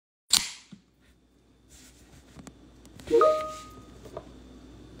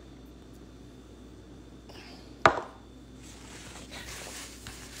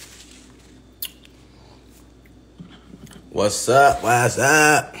What's up? What's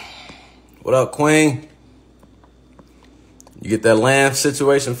up? What up, Queen? You get that land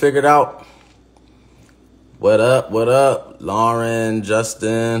situation figured out? What up? What up? Lauren,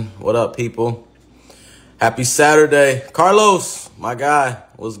 Justin, what up, people? Happy Saturday. Carlos, my guy,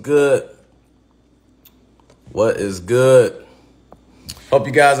 what's good? What is good? Hope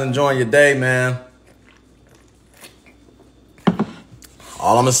you guys enjoying your day, man.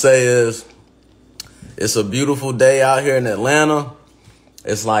 All I'm going to say is it's a beautiful day out here in Atlanta.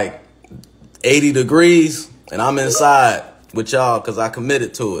 It's like 80 degrees, and I'm inside with y'all because I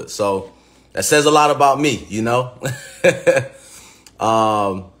committed to it. So that says a lot about me, you know?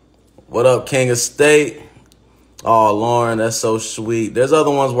 What up, King of State? Oh, Lauren, that's so sweet. There's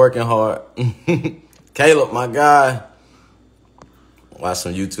other ones working hard. Caleb, my guy. Watch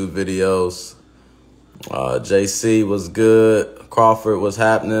some YouTube videos. JC was good. Crawford was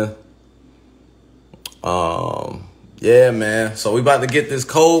happening. Yeah, man. So we about to get this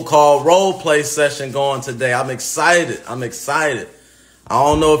cold call role play session going today. I'm excited. I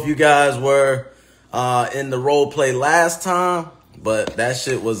don't know if you guys were in the role play last time, but that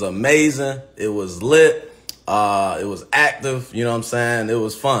shit was amazing. It was lit. It was active. You know what I'm saying? It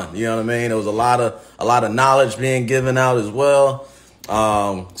was fun. You know what I mean? There was a lot of knowledge being given out as well.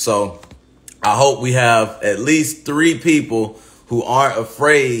 So I hope we have at least 3 people who aren't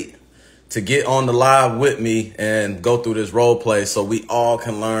afraid to get on the live with me and go through this role play so we all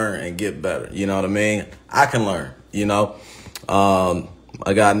can learn and get better. You know what I mean? I can learn, you know. I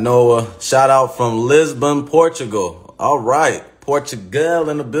got Noah. Shout out from Lisbon, Portugal. All right. Portugal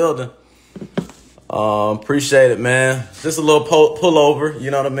in the building. Appreciate it, man. Just a little pullover.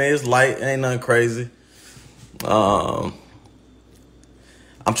 You know what I mean? It's light. Ain't nothing crazy. I'm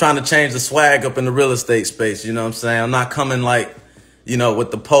trying to change the swag up in the real estate space. You know what I'm saying? I'm not coming like, you know, with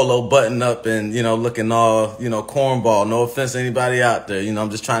the polo button up and, you know, looking all, you know, cornball. No offense to anybody out there. You know,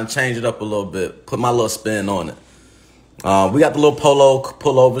 I'm just trying to change it up a little bit. Put my little spin on it. We got the little polo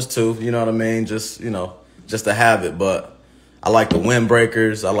pullovers too. You know what I mean? Just, you know, just to have it. But I like the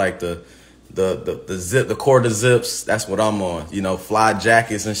windbreakers. I like the zip, the quarter zips. That's what I'm on. You know, fly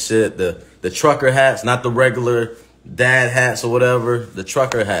jackets and shit. The trucker hats, not the regular dad hats or whatever. The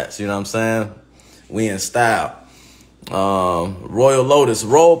trucker hats. You know what I'm saying? We in style. Royal Lotus,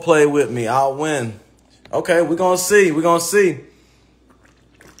 role play with me. I'll win. Okay, we're going to see. We're going to see.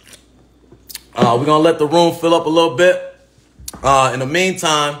 We're going to let the room fill up a little bit. In the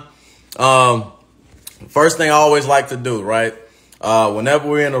meantime, first thing I always like to do, right? Whenever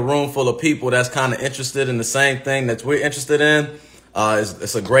we're in a room full of people that's kind of interested in the same thing that we're interested in,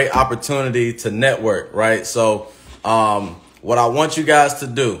 it's a great opportunity to network, right? So what I want you guys to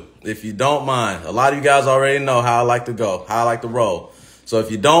do, if you don't mind, a lot of you guys already know how I like to go, how I like to roll. So if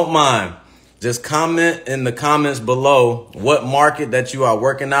you don't mind, just comment in the comments below what market that you are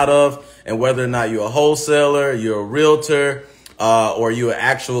working out of and whether or not you're a wholesaler, you're a realtor, or you're an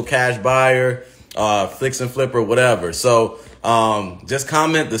actual cash buyer, fix and flipper, whatever. So just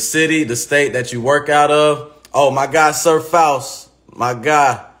comment the city, the state that you work out of. Oh, my guy, Sir Faust, my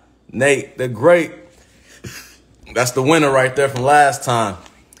guy, Nate, the great. That's the winner right there from last time.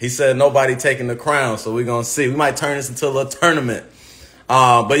 He said nobody taking the crown, so we're going to see. We might turn this into a little tournament.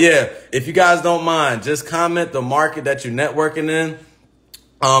 But, yeah, if you guys don't mind, just comment the market that you're networking in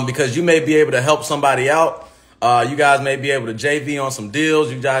because you may be able to help somebody out. You guys may be able to JV on some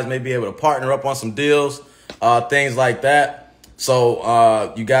deals. You guys may be able to partner up on some deals, things like that.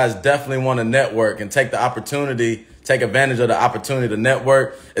 So you guys definitely want to network and take advantage of the opportunity to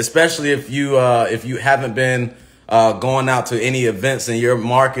network, especially if you haven't been going out to any events in your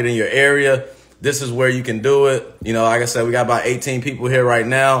market, in your area. This is where you can do it. You know, like I said, we got about 18 people here right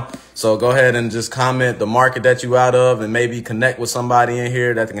now. So go ahead and just comment the market that you out of and maybe connect with somebody in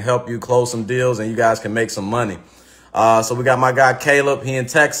here that can help you close some deals and you guys can make some money. So we got my guy Caleb. He in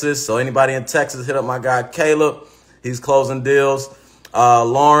Texas. So anybody in Texas, hit up my guy Caleb. He's closing deals.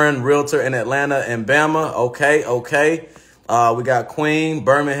 Lauren, realtor in Atlanta and Bama. Okay. We got Queen,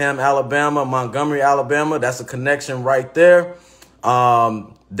 Birmingham, Alabama, Montgomery, Alabama. That's a connection right there.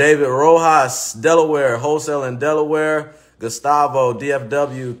 David Rojas, Delaware, wholesale in Delaware. Gustavo,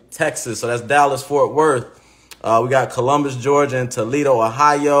 DFW, Texas. So that's Dallas, Fort Worth. We got Columbus, Georgia, and Toledo,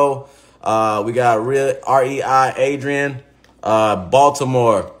 Ohio. We got REI, Adrian,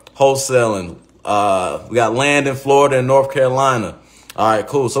 Baltimore, wholesaling. We got land in Florida and North Carolina. All right,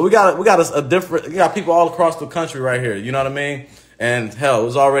 cool. So we got people all across the country right here. You know what I mean? And hell, it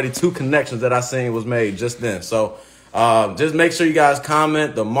was already 2 connections that I seen was made just then. So just make sure you guys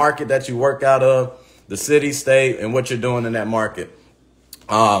comment the market that you work out of, the city, state, and what you're doing in that market.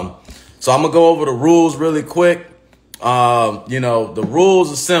 So I'm going to go over the rules really quick. You know, the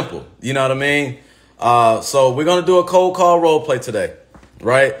rules are simple. You know what I mean? So we're going to do a cold call role play today,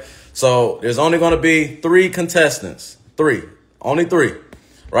 right? So there's only going to be 3 contestants, only 3,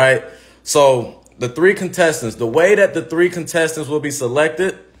 right? So the 3 contestants, the way that the 3 contestants will be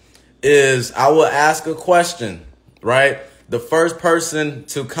selected is I will ask a question, right? The first person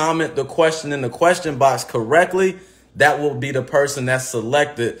to comment the question in the question box correctly, that will be the person that's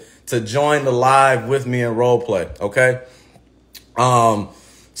selected to join the live with me in role play. Okay. So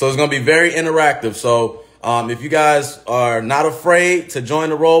it's going to be very interactive. So, if you guys are not afraid to join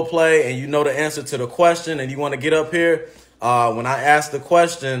the role play and you know the answer to the question and you want to get up here, when I ask the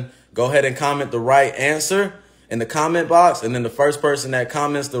question, go ahead and comment the right answer in the comment box. And then the first person that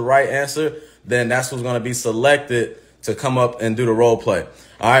comments the right answer, then that's who's going to be selected to come up and do the role play.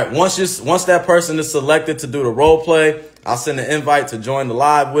 All right. Once that person is selected to do the role play, I'll send an invite to join the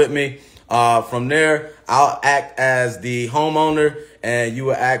live with me. From there, I'll act as the homeowner and you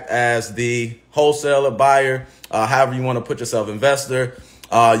will act as the wholesaler, buyer, however you want to put yourself, investor.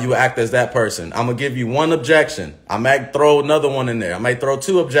 You will act as that person. I'm going to give you 1 objection. I might throw another one in there. I might throw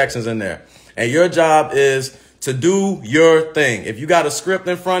 2 objections in there. And your job is to do your thing. If you got a script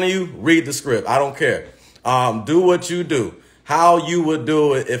in front of you, read the script. I don't care. Do what you do, how you would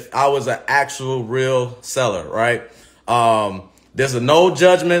do it if I was an actual real seller, right? There's a no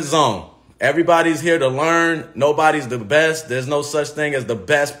judgment zone. Everybody's here to learn. Nobody's the best. There's no such thing as the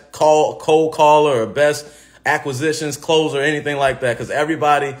best cold caller or best acquisitions closer, anything like that, because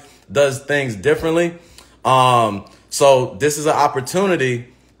everybody does things differently. So this is an opportunity.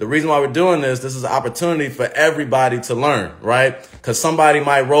 The reason why we're doing this is an opportunity for everybody to learn, right? Because somebody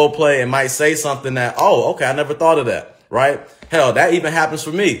might role play and might say something that, oh, okay, I never thought of that, right? Hell, that even happens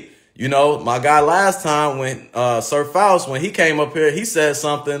for me. You know, my guy last time when Sir Faust, when he came up here, he said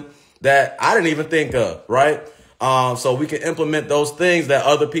something that I didn't even think of, right? So we can implement those things that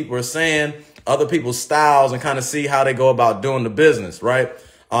other people are saying, other people's styles, and kind of see how they go about doing the business, right?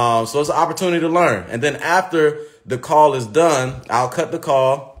 So it's an opportunity to learn. And then after the call is done, I'll cut the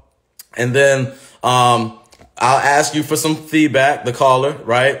call, and then I'll ask you for some feedback, the caller,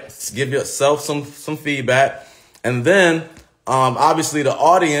 right? Give yourself some feedback. And then obviously the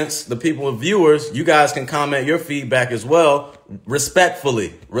audience, the people, viewers, you guys can comment your feedback as well,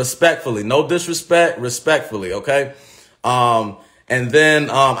 respectfully, no disrespect, respectfully. Okay. And then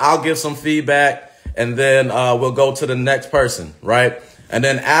I'll give some feedback, and then we'll go to the next person. Right. And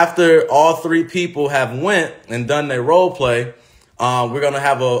then after all 3 people have went and done their role play, we're going to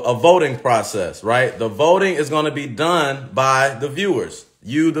have a voting process. Right. The voting is going to be done by the viewers,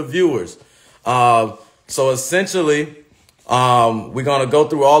 the viewers. So essentially, we're going to go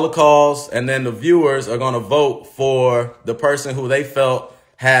through all the calls, and then the viewers are going to vote for the person who they felt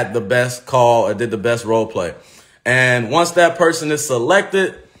had the best call or did the best role play. And once that person is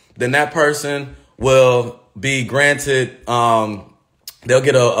selected, then that person will be granted, they'll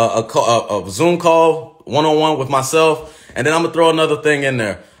get a Zoom call one-on-one with myself. And then I'm going to throw another thing in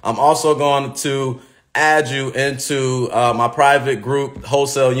there. I'm also going to add you into my private group,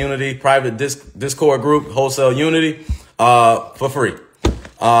 Wholesale Unity, private Discord group, Wholesale Unity, for free.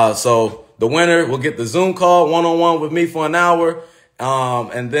 So the winner will get the Zoom call one-on-one with me for an hour.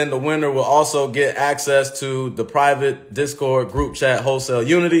 And then the winner will also get access to the private Discord group chat, Wholesale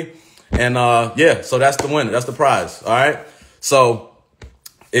Unity. And yeah, so that's the winner. That's the prize. All right. So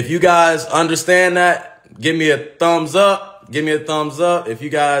if you guys understand that, give me a thumbs up. Give me a thumbs up. If you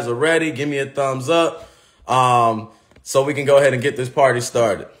guys are ready, give me a thumbs up. So we can go ahead and get this party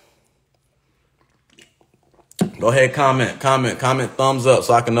started. Go ahead, comment, thumbs up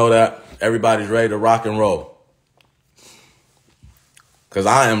so I can know that everybody's ready to rock and roll. Because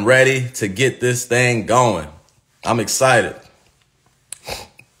I am ready to get this thing going. I'm excited.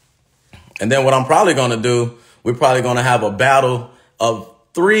 And then what I'm probably going to do, we're probably going to have a battle of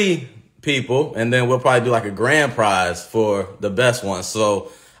 3 people, and then we'll probably do like a grand prize for the best one.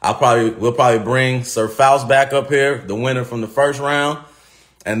 So we'll probably bring Sir Faust back up here, the winner from the first round,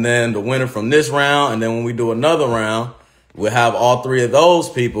 and then the winner from this round. And then when we do another round, we'll have all 3 of those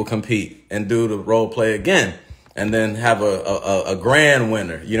people compete and do the role play again, and then have a grand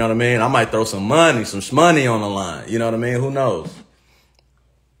winner. You know what I mean? I might throw some money on the line. You know what I mean? Who knows?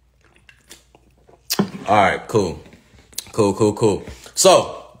 All right, cool.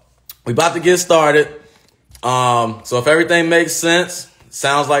 So we about to get started. So if everything makes sense,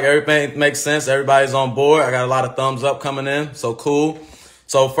 sounds like everything makes sense, everybody's on board. I got a lot of thumbs up coming in. So cool.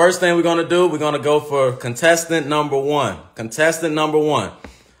 So first thing we're going to do, we're going to go for contestant number 1. Contestant number 1.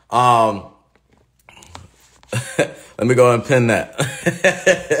 Let me go ahead and pin that.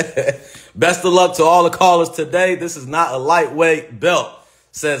 Best of luck to all the callers today. This is not a lightweight belt,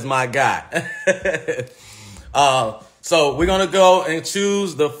 says my guy. So we're going to go and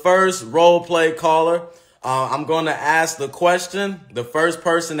choose the first role play caller. I'm going to ask the question. The first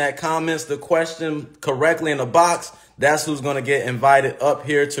person that comments the question correctly in the box, that's who's going to get invited up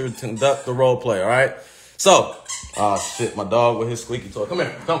here to conduct the role play. All right. So, shit, my dog with his squeaky toy. Come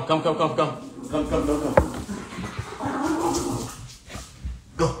here. Come. Go.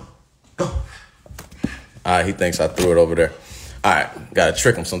 All right. He thinks I threw it over there. All right. Got to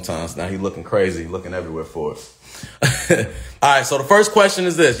trick him sometimes. Now he's looking crazy, looking everywhere for it. All right. So the first question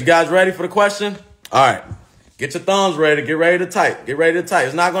is this. You guys ready for the question? All right. Get your thumbs ready. Get ready to type.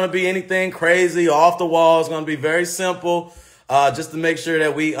 It's not going to be anything crazy or off the wall. It's going to be very simple, just to make sure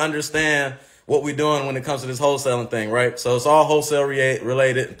that we understand what we're doing when it comes to this wholesaling thing, right? So it's all wholesale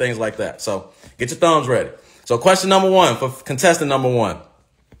related and things like that. So get your thumbs ready. So question number one for contestant number one.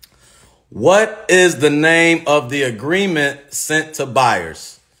 What is the name of the agreement sent to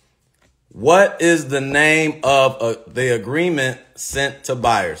buyers? What is the name of the agreement sent to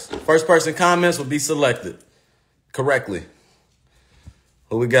buyers? First person comments will be selected correctly.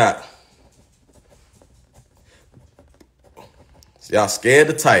 Who we got? So y'all scared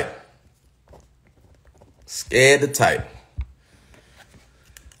to type.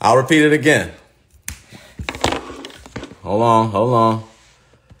 I'll repeat it again. Hold on.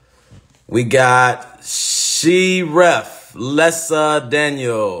 We got She-Ref, Lessa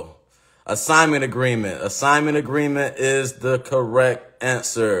Daniel. Assignment agreement. Assignment agreement is the correct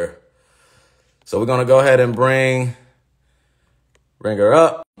answer. So we're going to go ahead and bring her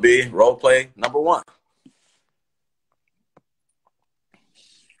up. B, role play number one.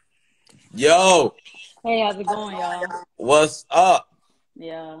 Yo. Hey, how's it going, y'all? What's up?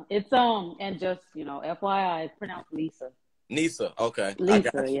 Yeah, it's and just FYI, it's pronounced Lisa. Nisa, okay. Lisa, I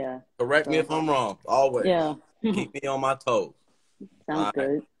got you. yeah. Correct me if I'm wrong. Always. Yeah. Keep me on my toes. Sounds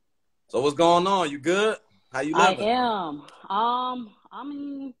good. So what's going on? You good? How you living? I am. I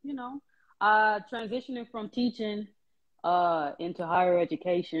mean, transitioning from teaching into higher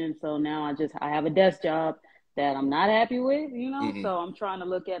education. So now I have a desk job that I'm not happy with, so I'm trying to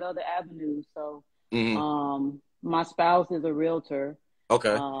look at other avenues. So my spouse is a realtor.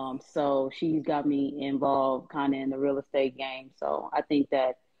 Okay. So she's got me involved kind of in the real estate game. So I think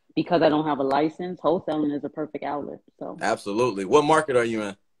that because I don't have a license, wholesaling is a perfect outlet. So absolutely. What market are you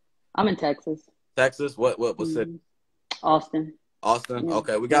in? I'm in Texas. Texas? What city? Austin. Austin? Yeah.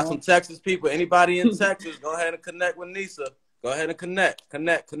 Okay. We got some Texas people. Anybody in Texas, go ahead and connect with Nisa. Go ahead and connect.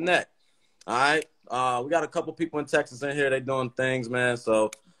 All right. We got a couple people in Texas in here. They doing things, man.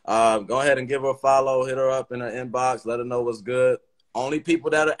 So go ahead and give her a follow. Hit her up in her inbox. Let her know what's good. Only people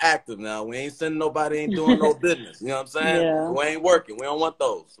that are active now. We ain't sending nobody, ain't doing no business. You know what I'm saying? Yeah. We ain't working. We don't want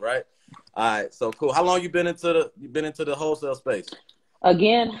those, right? All right. So cool. How long you been into the wholesale space?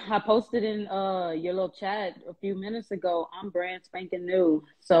 Again, I posted in your little chat a few minutes ago. I'm brand spanking new,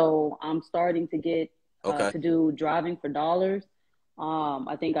 so I'm starting to get to do driving for dollars.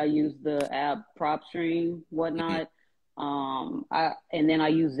 I think I use the app Propstream, whatnot. And then I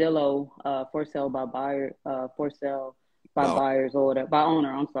use Zillow for sale by buyer, buyers or by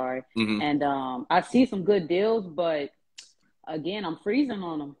owner. I'm sorry. And I see some good deals, but again, I'm freezing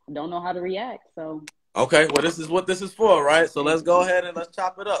on them. I don't know how to react. So. Okay, well, this is what this is for, right? So let's go ahead and let's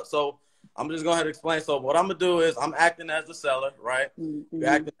chop it up. So I'm just going to explain. So what I'm going to do is I'm acting as the seller, right? You're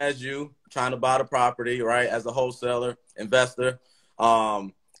acting as you, trying to buy the property, right, as a wholesaler, investor.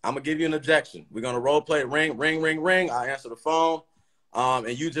 I'm going to give you an objection. We're going to role play ring. I answer the phone,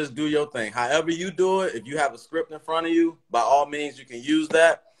 and you just do your thing. However you do it, if you have a script in front of you, by all means, you can use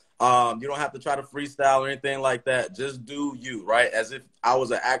that. You don't have to try to freestyle or anything like that. Just do you, right, as if I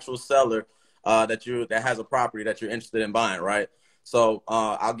was an actual seller that has a property that you're interested in buying, right? So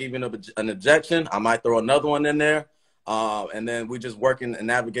I'll give you an objection. I might throw another one in there, and then we just work and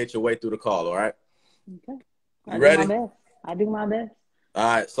navigate your way through the call, all right? Okay. You ready? I do my best. All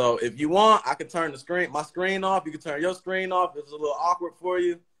right. So if you want, I can turn my screen off. You can turn your screen off. If it's a little awkward for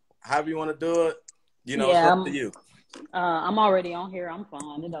you, however you want to do it, it's up to you. I'm already on here. I'm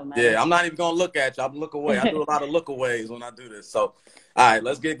fine. It don't matter. Yeah, I'm not even going to look at you. I'm look away. I do a lot of lookaways when I do this. So, all right,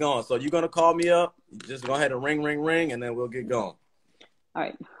 let's get going. So you're going to call me up. Just go ahead and ring, and then we'll get going. All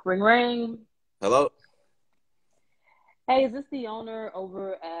right. Ring. Hello? Hey, is this the owner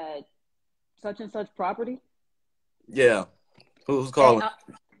over at such and such property? Yeah. Who's calling? Hey,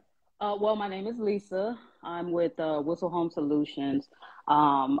 well, my name is Lisa. I'm with Whistle Home Solutions.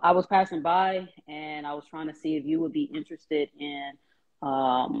 I was passing by, and I was trying to see if you would be interested in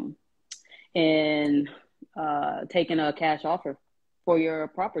taking a cash offer for your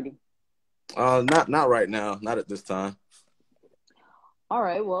property. Not right now. Not at this time. All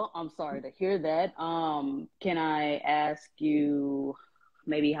right. Well, I'm sorry to hear that. Can I ask you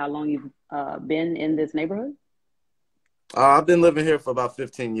maybe how long you've been in this neighborhood? I've been living here for about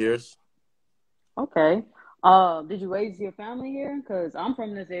 15 years. Okay. Did you raise your family here? Because I'm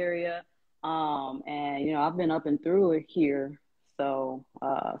from this area, and I've been up and through it here, so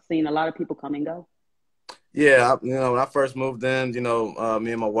seen a lot of people come and go. Yeah, when I first moved in, me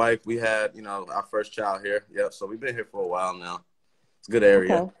and my wife, we had, our first child here. Yep. So we've been here for a while now. It's a good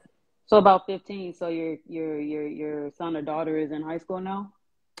area. Okay. So about 15. So your son or daughter is in high school now?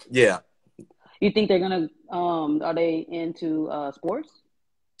 Yeah. You think they're gonna are they into sports?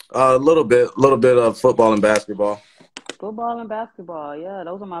 A little bit of football and basketball. Football and basketball. Yeah,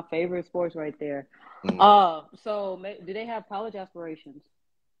 those are my favorite sports right there. Mm. Do they have college aspirations?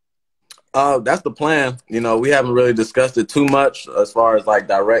 That's the plan. We haven't really discussed it too much as far as like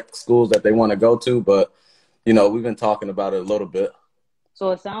direct schools that they want to go to, but we've been talking about it a little bit.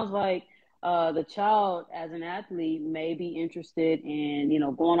 So it sounds like the child, as an athlete, may be interested in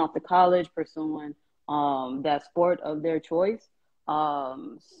going off to college, pursuing that sport of their choice,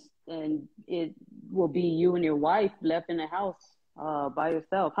 um, and it will be you and your wife left in the house by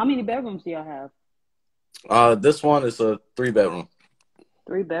yourself. How many bedrooms do y'all have? This one is a 3 bedroom.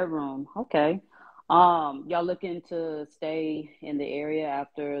 3 bedroom. Okay. Y'all looking to stay in the area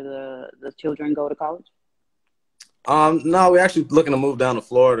after the children go to college? No, we're actually looking to move down to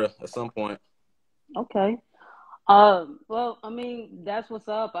Florida at some point. Okay. Well, I mean, that's what's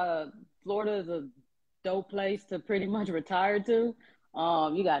up. Florida is a dope place to pretty much retire to.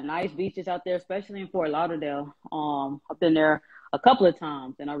 You got nice beaches out there, especially in Fort Lauderdale. I've been there a couple of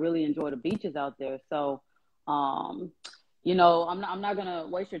times, and I really enjoy the beaches out there. So, um, I'm not gonna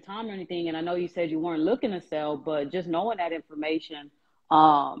waste your time or anything. And I know you said you weren't looking to sell, but just knowing that information,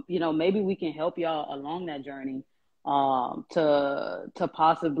 maybe we can help y'all along that journey, to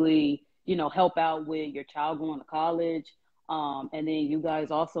possibly, help out with your child going to college, and then you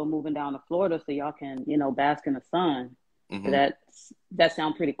guys also moving down to Florida so y'all can, bask in the sun. So Hmm. that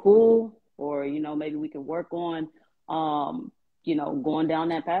sound pretty cool. Or, maybe we can work on, going down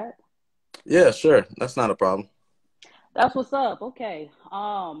that path. Yeah, sure. That's not a problem. That's what's up. Okay.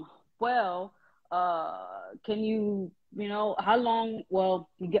 Well, can how long, well,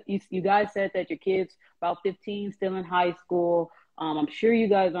 you guys said that your kids about 15, still in high school. I'm sure you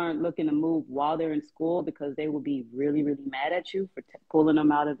guys aren't looking to move while they're in school because they will be really, really mad at you for pulling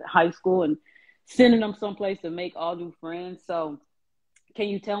them out of high school and sending them someplace to make all new friends. So, can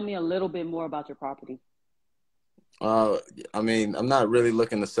you tell me a little bit more about your property? Uh, I mean, I'm not really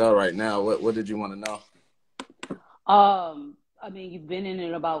looking to sell right now. What did you want to know? I mean, you've been in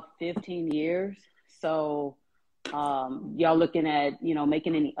it about 15 years. So, y'all looking at,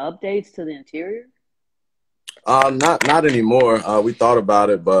 making any updates to the interior? Not anymore. We thought about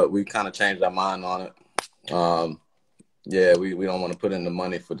it, but we kind of changed our mind on it. Yeah, we don't want to put in the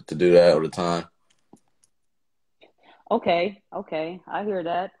money to do that all the time. Okay, okay. I hear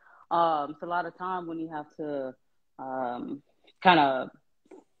that. It's a lot of time when you have to um, kind of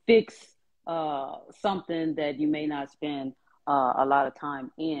fix something that you may not spend a lot of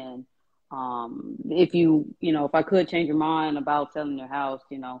time in. If I could change your mind about selling your house,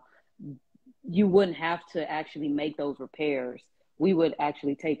 you wouldn't have to actually make those repairs. We would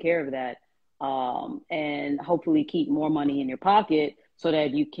actually take care of that, and hopefully keep more money in your pocket so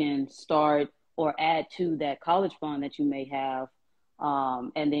that you can start or add to that college fund that you may have,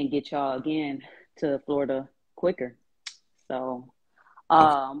 and then get y'all again to Florida quicker. So,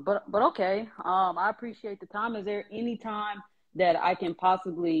 Okay. but okay. I appreciate the time. Is there any time that I can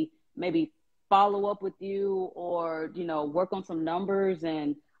possibly maybe follow up with you, or work on some numbers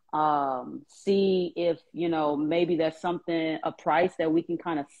and see if maybe there's something, a price that we can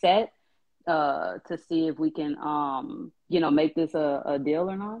kind of set to see if we can make this a deal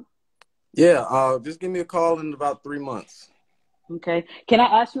or not? Yeah. Just give me a call in about 3 months. Okay. Can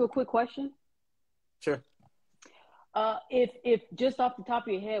I ask you a quick question? Sure. If just off the top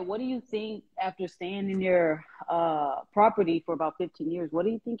of your head, what do you think after staying in your property for about 15 years? What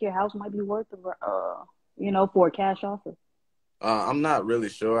do you think your house might be worth, for a cash offer? I'm not really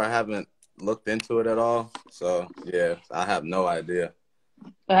sure. I haven't looked into it at all. So yeah, I have no idea.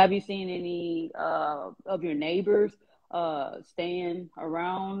 Have you seen any of your neighbors staying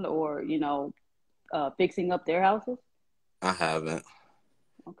around, or fixing up their houses? I haven't.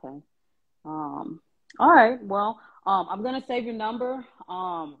 Okay. Um, all right. Well, I'm gonna save your number.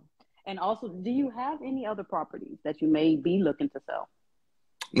 And also, do you have any other properties that you may be looking to sell?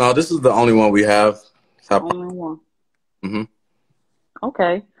 No, this is the only one we have. Only one. Mm-hmm.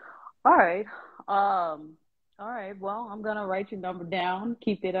 Okay. All right. All right. Well, I'm gonna write your number down.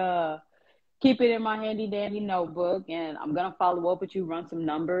 Keep it in my handy dandy notebook, and I'm gonna follow up with you, run some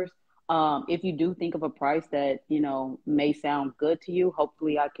numbers. If you do think of a price that may sound good to you,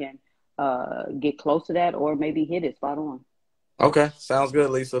 hopefully I can get close to that, or maybe hit it spot on. Okay, sounds good,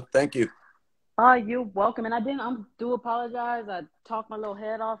 Lisa. Thank you. You're welcome. And I do apologize. I talked my little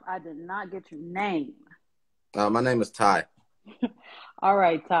head off. I did not get your name. My name is Ty. All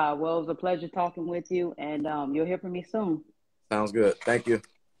right, Ty. Well, it was a pleasure talking with you, and you'll hear from me soon. Sounds good. Thank you.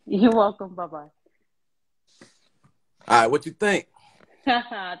 You're welcome. Bye-bye. All right, what you think?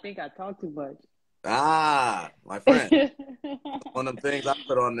 I think I talk too much. My friend. One of them things I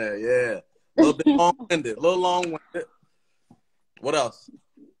put on there, yeah. A little bit long-winded, What else?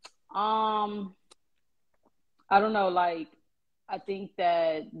 I don't know, like, I think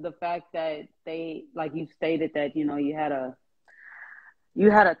that the fact that they, like you stated that, you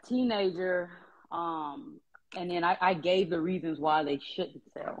had a teenager, and then I gave the reasons why they shouldn't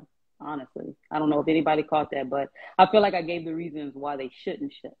sell. Honestly, I don't know if anybody caught that, but I feel like I gave the reasons why they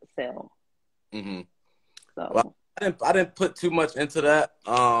shouldn't sell. Mm-hmm. So well, I didn't put too much into that.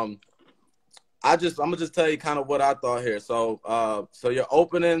 I'm gonna just tell you kind of what I thought here. So your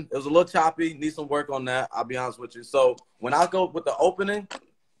opening, it was a little choppy. Need some work on that. I'll be honest with you. So when I go with the opening,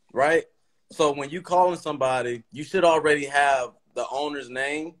 right? So when you calling somebody, you should already have the owner's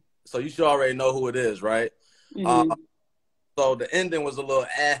name, so you should already know who it is, right? mm-hmm. So the ending was a little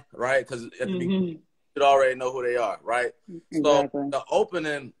right? Because at the beginning, you should already know who they are, right? Exactly.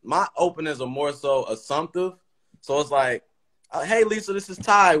 So my openings are more so assumptive. So it's like, hey, Lisa, this is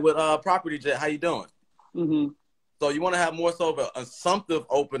Ty with Property Jet. How you doing? Mm-hmm. So you want to have more so of an assumptive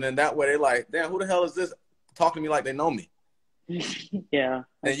opening. That way they're like, damn, who the hell is this talking to me like they know me? Yeah.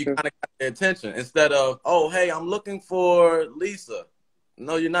 And you kind of got their attention instead of, oh, hey, I'm looking for Lisa.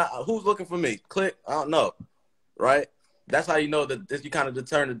 No, you're not. Who's looking for me? Click. I don't know. Right? That's how you know that you kind of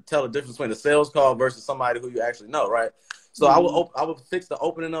tell the difference between a sales call versus somebody who you actually know, right? So I would fix the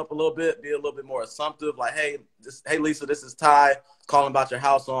opening up a little bit, be a little bit more assumptive, like, hey, Lisa, this is Ty calling about your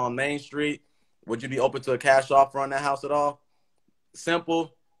house on Main Street. Would you be open to a cash offer on that house at all?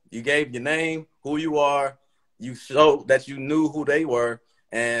 Simple. You gave your name, who you are. You showed that you knew who they were,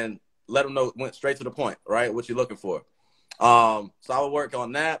 and let them know, went straight to the point, right? What you're looking for. So I would work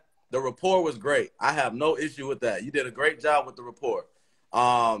on that. The rapport was great. I have no issue with that. You did a great job with the rapport.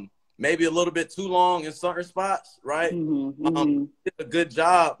 Maybe a little bit too long in certain spots, right? Mm-hmm. Did a good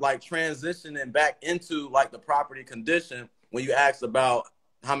job, like, transitioning back into, like, the property condition when you asked about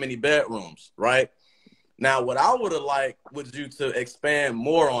how many bedrooms, right? Now, what I would have liked was you to expand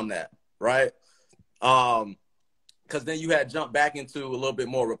more on that, right? Because then you had jumped back into a little bit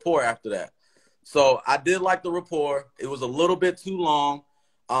more rapport after that. So I did like the rapport. It was a little bit too long.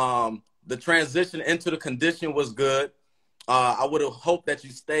 The transition into the condition was good. I would have hoped that you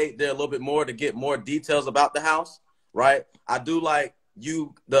stayed there a little bit more to get more details about the house, right? I do like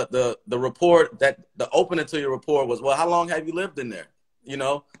the report, that the opening to your report was, well, how long have you lived in there?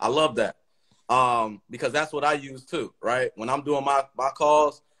 I love that. Because that's what I use too, right? When I'm doing my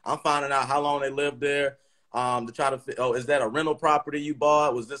calls, I'm finding out how long they lived there, to try to, is that a rental property you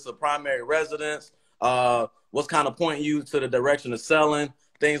bought? Was this a primary residence? What's kind of pointing you to the direction of selling?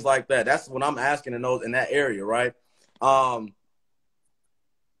 Things like that. That's what I'm asking in that area, right? Now,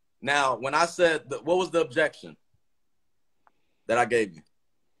 when I said, what was the objection that I gave you?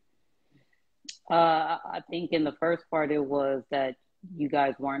 I think in the first part it was that you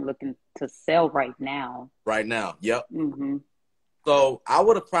guys weren't looking to sell right now. Right now, yep. Mm-hmm. So I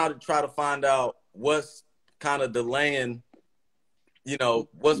would have probably tried to find out what's kind of delaying,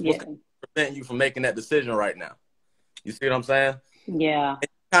 what's preventing you from making that decision right now. You see what I'm saying? Yeah.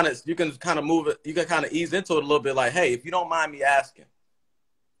 You can kind of move it. You can kind of ease into it a little bit, like, hey, if you don't mind me asking,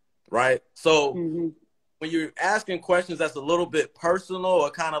 right? So when you're asking questions that's a little bit personal, or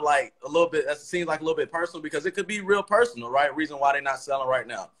kind of like a little bit, that seems like a little bit personal, because it could be real personal, right? Reason why they're not selling right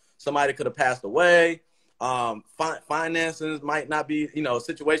now. Somebody could have passed away. Finances might not be,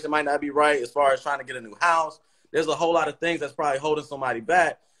 situation might not be right as far as trying to get a new house. There's a whole lot of things that's probably holding somebody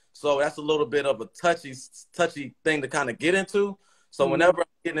back. So that's a little bit of a touchy thing to kind of get into. So whenever I'm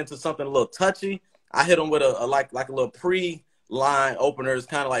getting into something a little touchy, I hit them with a little pre-line openers,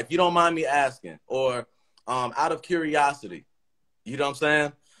 kind of like, if you don't mind me asking, or out of curiosity. You know what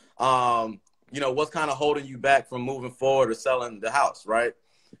I'm saying? What's kind of holding you back from moving forward or selling the house, right?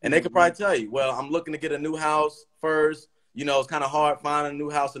 And they could probably tell you, well, I'm looking to get a new house first. It's kind of hard finding a new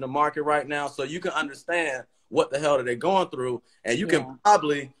house in the market right now. So you can understand what the hell are they going through, and you can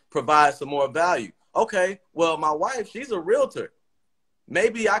probably provide some more value. Okay, well, my wife, she's a realtor.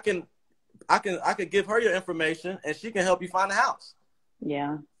 Maybe I can I could give her your information and she can help you find a house.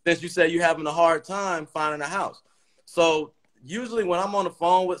 Yeah. Since you said you're having a hard time finding a house. So usually when I'm on the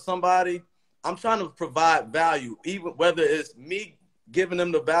phone with somebody, I'm trying to provide value, even whether it's me giving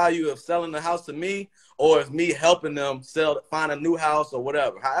them the value of selling the house to me, or it's me helping them find a new house or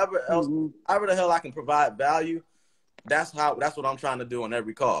whatever. However the hell I can provide value, that's what I'm trying to do on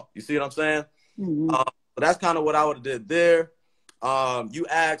every call. You see what I'm saying? So that's kind of what I would have did there. You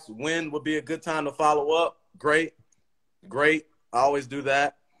asked when would be a good time to follow up. Great. I always do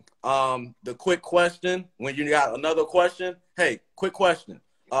that. The quick question, when you got another question, hey, quick question.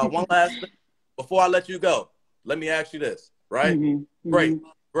 One last thing before I let you go. Let me ask you this, right? Great.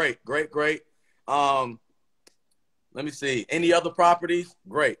 Let me see. Any other properties?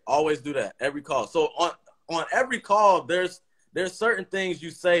 Great. Always do that every call. So on every call, there's certain things you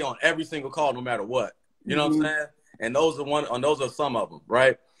say on every single call, no matter what. You know what I'm saying? And those are some of them,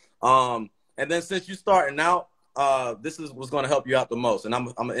 right? And then since you're starting out, this is what's going to help you out the most, and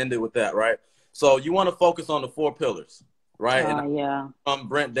I'm gonna end it with that, right? So you want to focus on the 4 pillars, right? From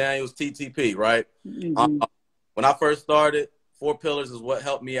Brent Daniels, TTP, right? When I first started, 4 pillars is what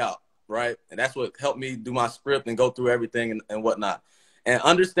helped me out, right? And that's what helped me do my script and go through everything and whatnot. And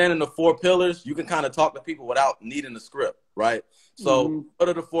understanding the 4 pillars, you can kind of talk to people without needing the script, right? So what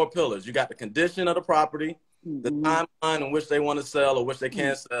are the 4 pillars? You got the condition of the property, the timeline in which they want to sell or which they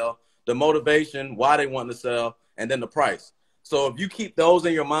can't sell, the motivation, why they want to sell, and then the price. So if you keep those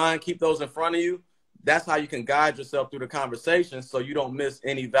in your mind, keep those in front of you, that's how you can guide yourself through the conversation so you don't miss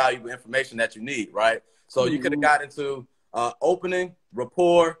any valuable information that you need, right? So you could have got into opening,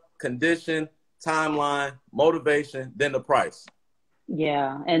 rapport, condition, timeline, motivation, then the price.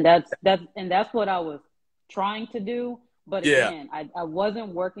 Yeah, and that's what I was trying to do. But again, I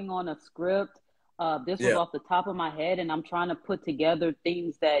wasn't working on a script. This was off the top of my head, and I'm trying to put together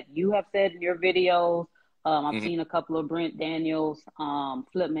things that you have said in your videos. I've seen a couple of Brent Daniels,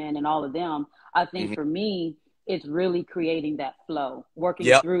 Flipman, and all of them. I think for me, it's really creating that flow,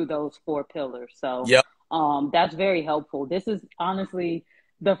 working through those 4 pillars. So that's very helpful. This is honestly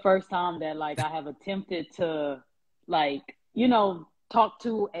the first time that like I have attempted to talk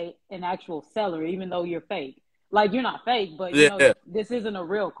to an actual seller, even though you're fake. Like you're not fake, but this isn't a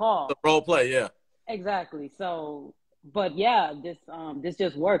real call. The role play, Exactly. So, but this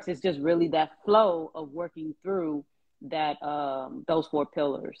just works. It's just really that flow of working through that those 4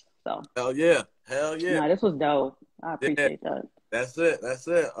 pillars. So hell yeah. Nah, this was dope. I appreciate that. That's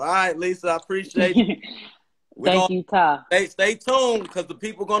it. All right, Lisa, I appreciate you. Thank you, Ty. Stay tuned because the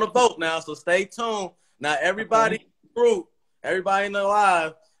people going to vote now. So stay tuned. Now, everybody in the group, everybody in the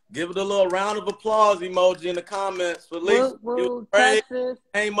live, give it a little round of applause emoji in the comments for Lisa. Texas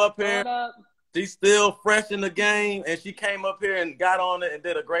came up here. She's still fresh in the game, and she came up here and got on it and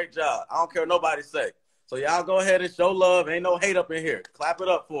did a great job. I don't care what nobody say. So y'all go ahead and show love. Ain't no hate up in here. Clap it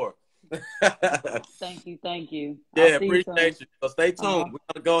up for her. Thank you. Yeah, appreciate you. So stay tuned. We're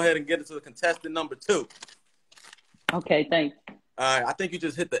going to go ahead and get into the contestant number 2. Okay, thanks. All right, I think you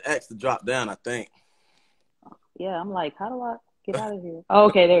just hit the X to drop down, I think. Yeah, I'm like, how do I get out of here? Oh,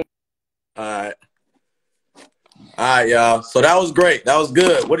 okay, there. All right, y'all. So that was great. That was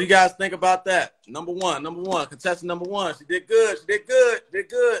good. What do you guys think about that? Number one, contestant number 1. She did good.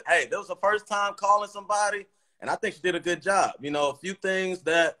 Hey, that was the first time calling somebody, and I think she did a good job. You know, a few things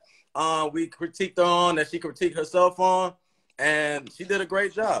that we critiqued her on, that she critiqued herself on, and she did a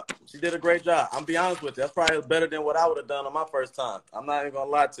great job. I'm be honest with you. That's probably better than what I would have done on my first time. I'm not even going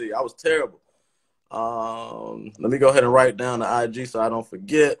to lie to you. I was terrible. Let me go ahead and write down the IG so I don't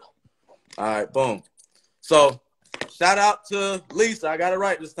forget. All right, boom. So shout out to Lisa. I got it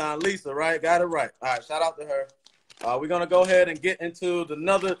right this time. Lisa, right? Got it right. All right, shout out to her. We're going to go ahead and get into the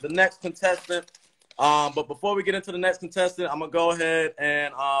next contestant. But before we get into the next contestant, I'm going to go ahead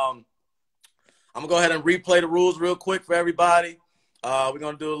and replay the rules real quick for everybody. We're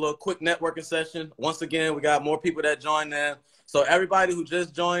going to do a little quick networking session. Once again, we got more people that joined in. So everybody who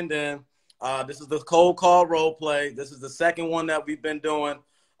just joined in, this is the cold call role play. This is the second one that we've been doing.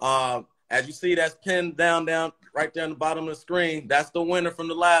 As you see, that's pinned down right there on the bottom of the screen. That's the winner from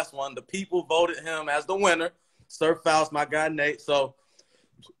the last one. The people voted him as the winner. Sir Faust, my guy Nate. So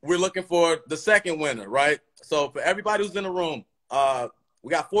we're looking for the second winner, right? So for everybody who's in the room, we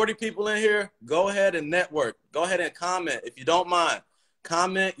got 40 people in here. Go ahead and network. Go ahead and comment if you don't mind.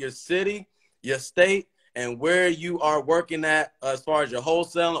 Comment your city, your state, and where you are working at as far as your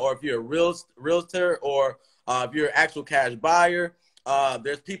wholesaling, or if you're a realtor, or if you're an actual cash buyer.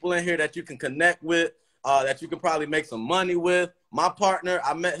 There's people in here that you can connect with, that you can probably make some money with. My partner,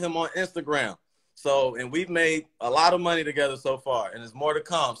 I met him on Instagram. So, and we've made a lot of money together so far, and there's more to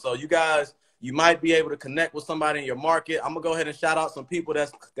come. So you guys, you might be able to connect with somebody in your market. I'm gonna go ahead and shout out some people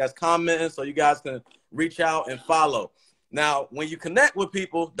that's commenting, so you guys can reach out and follow. Now, when you connect with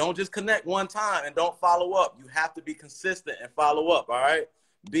people, don't just connect one time and don't follow up. You have to be consistent and follow up. All right.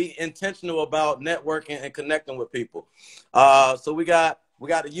 Be intentional about networking and connecting with people. So we got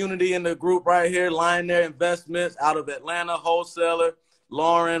a Unity in the group right here. Lionaire Investments out of Atlanta, wholesaler.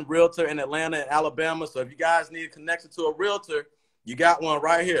 Lauren, realtor in Atlanta and Alabama. So if you guys need a connection to a realtor, you got one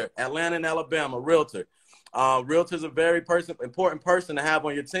right here. Atlanta and Alabama, realtor. Realtor is a very important person to have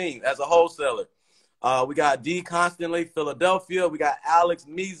on your team as a wholesaler. We got D Constantly, Philadelphia. We got Alex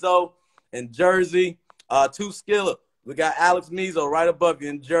Mizo in Jersey. Two Skiller. We got Alex Mizo right above you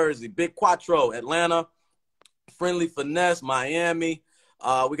in Jersey. Big Quattro, Atlanta. Friendly Finesse, Miami.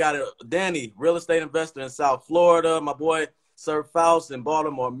 We got Danny, real estate investor in South Florida. My boy Sir Faust in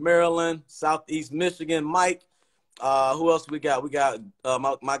Baltimore, Maryland. Southeast Michigan, Mike. Who else we got? We got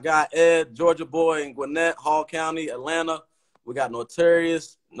my guy Ed, Georgia boy in Gwinnett, Hall County, Atlanta. We got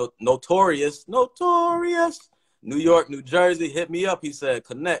Notorious, New York, New Jersey. Hit me up, he said.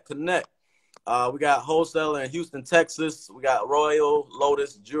 Connect. We got wholesaler in Houston, Texas. We got Royal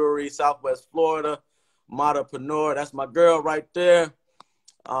Lotus Jewelry, Southwest Florida. Modapreneur, that's my girl right there.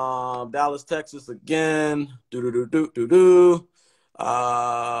 Dallas, Texas again.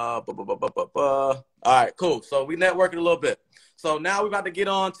 All right, cool. So we networking a little bit. So now we're about to get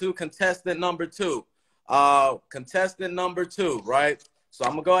on to contestant number 2. Contestant number 2, right? So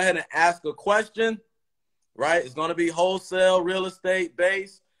I'm gonna go ahead and ask a question, right? It's gonna be wholesale real estate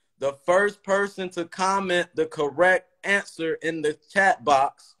based. The first person to comment the correct answer in the chat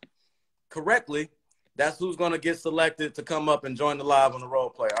box correctly, that's who's gonna get selected to come up and join the live on the role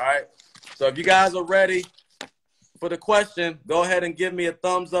play. All right. So if you guys are ready for the question, go ahead and give me a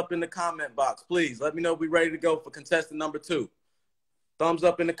thumbs up in the comment box, please. Let me know if we're ready to go for contestant number 2. Thumbs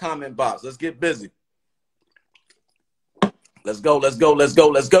up in the comment box. Let's get busy. Let's go.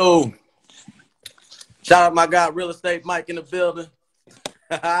 Shout out my guy, Real Estate Mike in the building.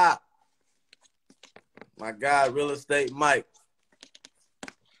 My guy, Real Estate Mike.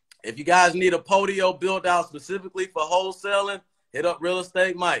 If you guys need a podio built out specifically for wholesaling, hit up Real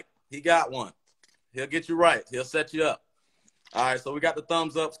Estate Mike. He got one. He'll get you right. He'll set you up. All right, so we got the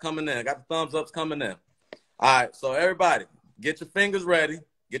thumbs ups coming in. All right, so everybody, get your fingers ready.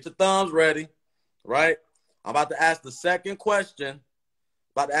 Get your thumbs ready, right? I'm about to ask the second question.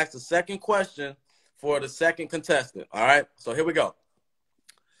 For the second contestant, all right? So here we go.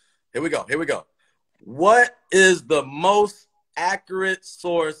 What is the most accurate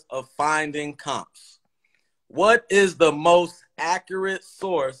source of finding comps? What is the most accurate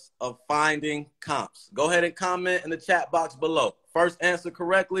source of finding comps? Go ahead and comment in the chat box below. First answer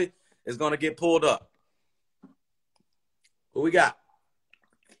correctly is going to get pulled up. Who we got?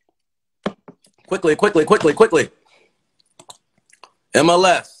 Quickly.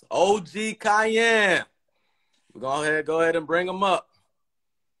 MLS, OG Cayenne. Go ahead and bring them up.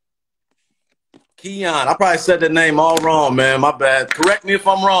 Keon, I probably said the name all wrong, man. My bad. Correct me if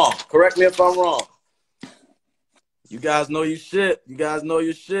I'm wrong. You guys know your shit.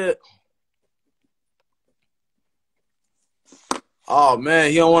 Oh,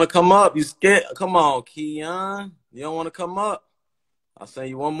 man, you don't want to come up? You scared? Come on, Keon. You don't want to come up? I'll send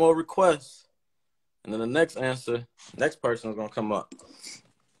you one more request. And then the next person is going to come up.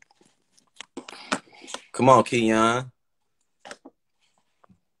 Come on, Keon.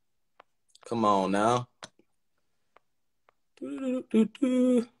 Come on now. Yeah,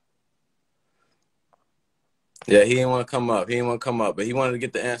 he didn't want to come up. But he wanted to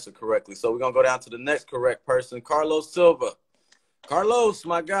get the answer correctly. So we're going to go down to the next correct person, Carlos Silva. Carlos,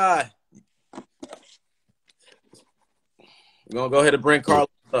 my guy. We're going to go ahead and bring Carlos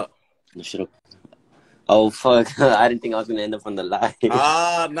up. Oh, fuck. I didn't think I was going to end up on the live.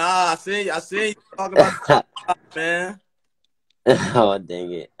 Nah. I see you talking about that, man. Oh,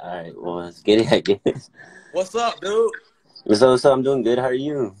 dang it. All right. Well, let's get it, I guess. What's up, dude? What's up? I'm doing good. How are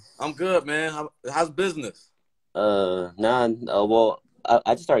you? I'm good, man. How's business? Well,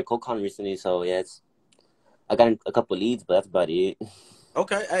 I just started cold calling recently, so yeah, I got a couple leads, but that's about it.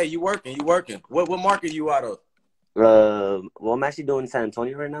 Okay. Hey, you working. What market you out of? Well, I'm actually doing San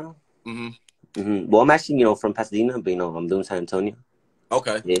Antonio right now. Well, I'm actually, from Pasadena, but, I'm doing San Antonio.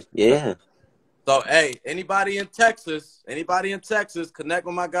 Okay. Yeah. So, hey, anybody in Texas, connect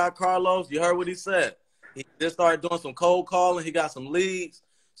with my guy, Carlos. You heard what he said. He just started doing some cold calling. He got some leads.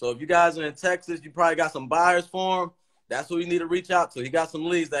 So if you guys are in Texas, you probably got some buyers for him. That's who you need to reach out to. He got some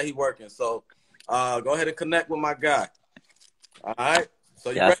leads that he working. So go ahead and connect with my guy. All right. So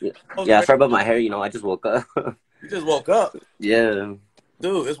you Yeah, yeah. Sorry about my hair. You know, I just woke up. You just woke up. Yeah.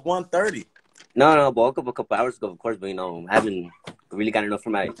 Dude, it's 1:30. No, I woke up a couple hours ago, of course, but you know, I haven't really got enough for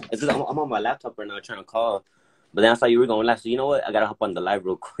my. It's just I'm on my laptop right now trying to call, but then I saw you were going live, so you know what? I gotta hop on the live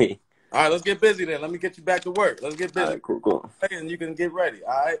real quick. All right, let's get busy then. Let me get you back to work. Let's get busy. All right, cool. And you can get ready.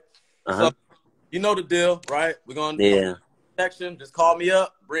 All right. So you know the deal, right? We're gonna do protection. Just call me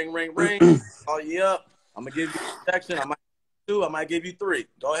up. Ring. Call you up. I'm gonna give you protection. I might give you 2. I might give you 3.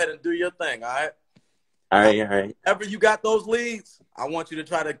 Go ahead and do your thing. All right. All right. Whenever you got those leads, I want you to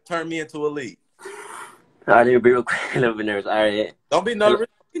try to turn me into a lead. I need to be real quick. A little bit nervous. All right. Don't be nervous.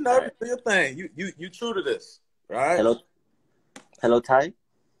 Don't be nervous. Right. Do your thing. You true to this, right? Hello, Ty.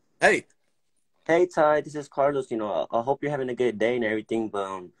 Hey, Ty. This is Carlos. You know, I hope you're having a good day and everything.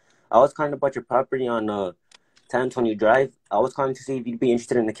 But I was calling about your property on San Antonio Drive. I was calling to see if you'd be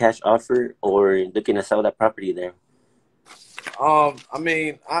interested in the cash offer or looking to sell that property there. I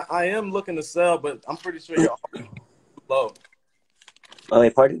mean, I am looking to sell, but I'm pretty sure your offer is too low. Oh,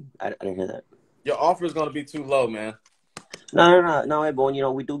 wait, pardon? I didn't hear that. Your offer is going to be too low, man. No, Ebon. You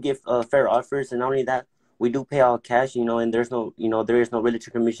know, we do give fair offers, and not only that, we do pay all cash. You know, and there is no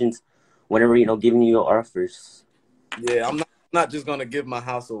realtor commissions whenever giving you your offers. Yeah, I'm not just gonna give my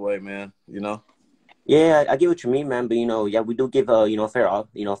house away, man. You know. Yeah, I get what you mean, man. But we do give fair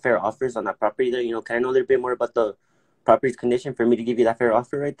offers on that property there. You know, can I know a little bit more about the property's condition for me to give you that fair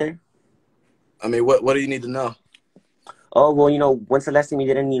offer right there? I mean, what do you need to know? Oh, well, when's the last time you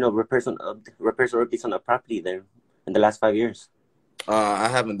did any, repairs or updates on the property there in the last 5 years? I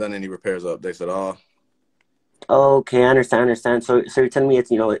haven't done any repairs or updates at all. Okay, I understand. So you're telling me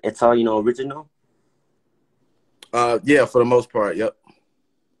it's all, original? Yeah, for the most part, yep.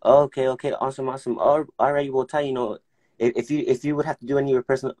 Okay, awesome. All right, well, Ty, if you would have to do any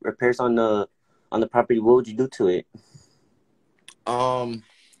repairs on the property, what would you do to it? I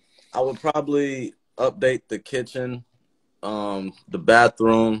would probably update the kitchen, the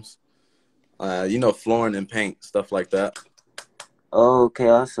bathrooms, flooring and paint, stuff like that. Okay,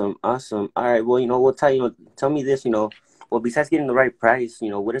 awesome. All right, well, we'll tell me this, well, besides getting the right price,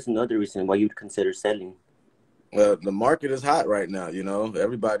 what is another reason why you'd consider selling? Well, the market is hot right now,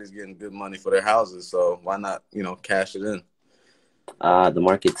 everybody's getting good money for their houses, so why not, cash it in? The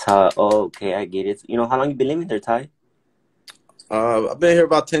market's hot. Oh, okay, I get it. How long you been living there, Ty? I've been here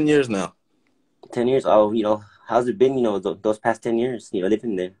about 10 years now. 10 years? Oh, how's it been, those past 10 years,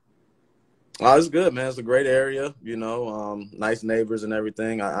 living there? Oh, it's good, man. It's a great area, nice neighbors and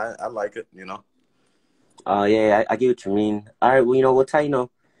everything. I like it, Oh, yeah, I get what you mean. All right, well, we'll tell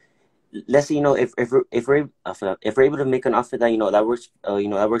let's say, if we're able to make an offer that, that works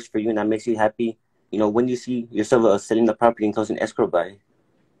for you and that makes you happy, when do you see yourself selling the property and closing escrow by?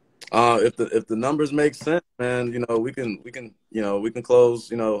 If the numbers make sense, man, we can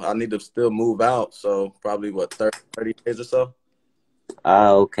close, I need to still move out. So probably 30 days or so.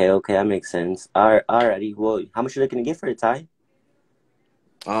 Okay, that makes sense. Alrighty. Well, how much are you looking to get for it, Ty?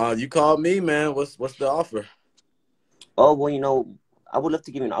 You called me, man. What's the offer? Oh, well, I would love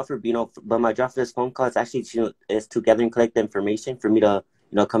to give you an offer, but my job for this phone call is actually, is to gather and collect the information for me to,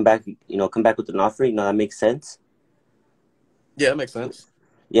 come back with an offer. That makes sense. Yeah, that makes sense.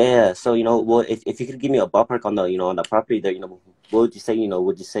 Yeah. So, well, if you could give me a ballpark on the, on the property there, what would you say,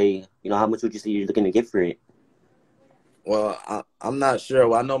 how much would you say you're looking to get for it? Well, I'm not sure.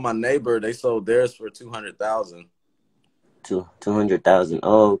 Well, I know my neighbor, they sold theirs for $200,000. 200,000.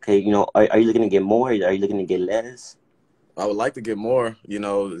 Oh, okay. Are you looking to get more? Are you looking to get less? I would like to get more.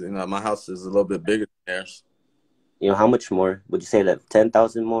 My house is a little bit bigger than theirs. How much more? Would you say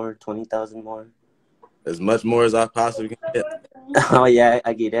 10,000 more, 20,000 more? As much more as I possibly can get. Oh yeah,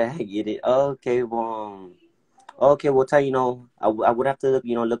 I get it. Okay, well, Ty, I would have to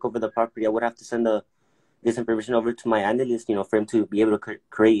look over the property. I would have to send this information over to my analyst, for him to be able to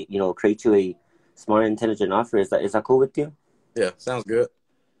create you a smart, intelligent offer. Is that cool with you? Yeah, sounds good.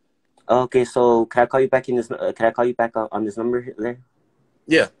 Okay, so can I call you back on this number there?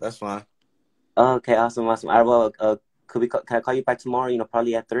 Yeah, that's fine. Okay, awesome. All right, well, can I call you back tomorrow?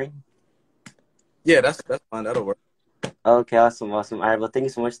 Probably at 3. Yeah, that's fine. That'll work. Okay, awesome. All right, well, thank you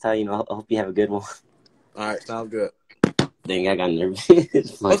so much, Ty. I hope you have a good one. All right, sounds good. Dang, I got nervous.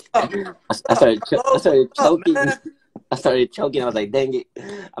 What's up? I started choking. I started choking. I was like, dang it.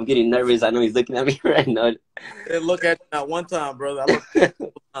 I'm getting nervous. I know he's looking at me right now. Didn't look at you not one time, brother. I looked at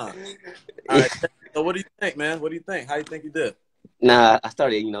you all right. So what do you think, man? What do you think? How do you think you did? Nah, I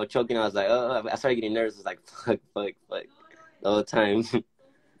started, choking. I was like, I started getting nervous. I was like, fuck, the whole time.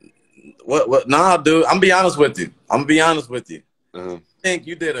 What? Nah, dude. I'm gonna be honest with you. Uh-huh. I think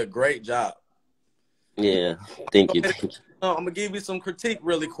you did a great job. Yeah, thank you. I'm gonna give you some critique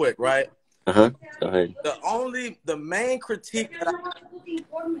really quick, right? Go ahead. The main critique that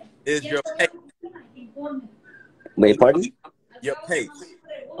is your pace. Wait, pardon? Your pace.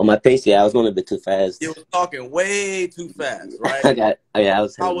 On my pace, yeah, I was going a bit too fast. You was talking way too fast, right? I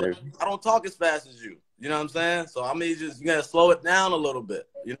don't talk as fast as you. You know what I'm saying? So I mean, you gotta slow it down a little bit.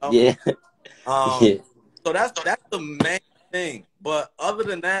 You know? Yeah. Yeah. So that's the main thing. But other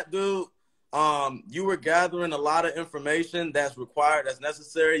than that, dude, you were gathering a lot of information that's required, that's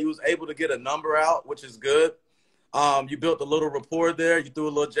necessary. You was able to get a number out, which is good. You built a little rapport there. You threw a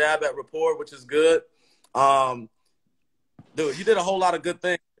little jab at rapport, which is good. Dude, you did a whole lot of good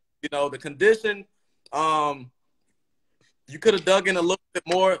things. You know, the condition, you could have dug in a little bit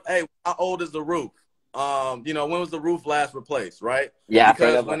more. Hey, how old is the roof? You know, when was the roof last replaced, right? Yeah, I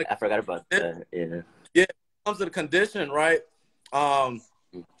forgot about that. Yeah. Yeah, when it comes to the condition, right?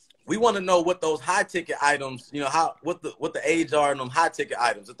 We want to know what those high ticket items, you know, what the age are in them high ticket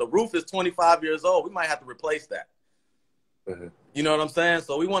items. If the roof is 25 years old, we might have to replace that. Mm-hmm. You know what I'm saying?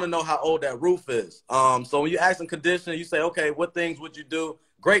 So we want to know how old that roof is. So when you ask them condition, you say, okay, what things would you do?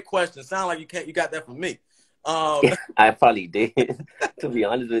 Great question. Sound like you got that from me. I probably did, to be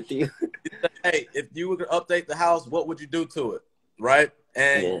honest with you. Hey, if you were to update the house, what would you do to it? Right?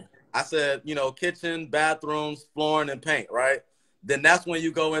 And yeah. I said, you know, kitchen, bathrooms, flooring, and paint, right? Then that's when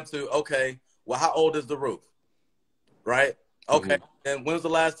you go into, okay, well, how old is the roof? Right? Okay. Mm-hmm. And when was the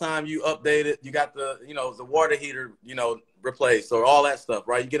last time you updated, you got the water heater, replaced or all that stuff,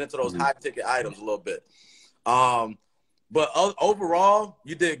 right? You get into those high ticket items a little bit. But overall,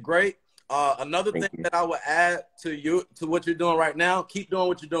 you did great. Another thing that I would add to what you're doing right now, keep doing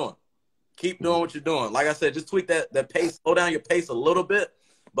what you're doing. Keep doing what you're doing. Like I said, just tweak that pace, slow down your pace a little bit.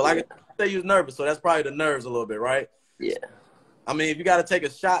 But like I said, you was nervous, so that's probably the nerves a little bit, right? Yeah. I mean, if you got to take a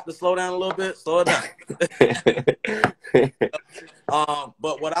shot to slow down a little bit, slow it down.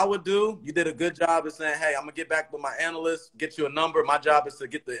 But what I would do, you did a good job of saying, hey, I'm going to get back with my analyst, get you a number. My job is to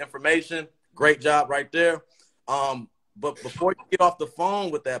get the information. Great job right there. But before you get off the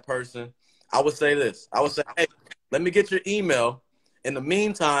phone with that person, I would say this. I would say, hey, let me get your email. In the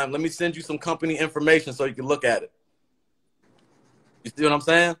meantime, let me send you some company information so you can look at it. You see what I'm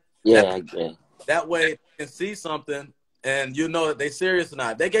saying? Yeah. That way you can see something and you know that they're serious or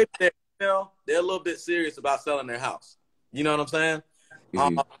not. They gave their email, they're a little bit serious about selling their house. You know what I'm saying?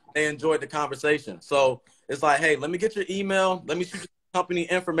 Mm-hmm. They enjoyed the conversation. So it's like, hey, let me get your email. Let me shoot you company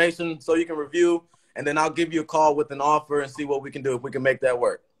information so you can review. And then I'll give you a call with an offer and see what we can do if we can make that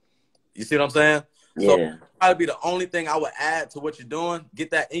work. You see what I'm saying? Yeah. So probably be the only thing I would add to what you're doing.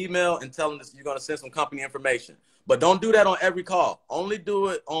 Get that email and tell them that you're going to send some company information. But don't do that on every call. Only do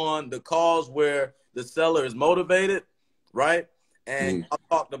it on the calls where the seller is motivated, right? And I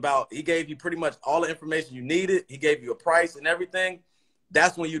talked about, he gave you pretty much all the information you needed. He gave you a price and everything.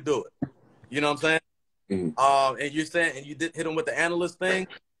 That's when you do it. You know what I'm saying? And you're saying, and you did hit him with the analyst thing.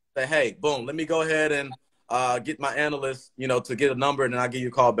 Say, hey, boom, let me go ahead and get my analyst, to get a number, and then I'll give you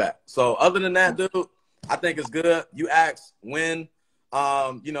a call back. So other than that, dude, I think it's good. You asked when,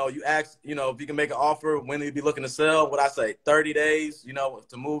 you asked, if you can make an offer, when you'd be looking to sell. What I say, 30 days,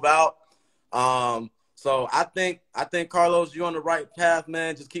 to move out. So I think Carlos, you're on the right path,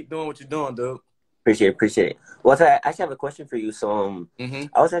 man. Just keep doing what you're doing, dude. Appreciate it. Well, so I actually have a question for you. So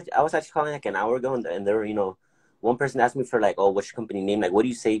I was actually calling like an hour ago, and there were, one person asked me for like, oh, what's your company name? Like, what do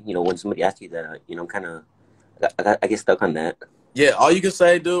you say, when somebody asks you that, kind of, I get stuck on that. Yeah, all you can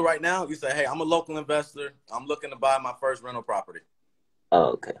say, dude, right now, you say, hey, I'm a local investor. I'm looking to buy my first rental property.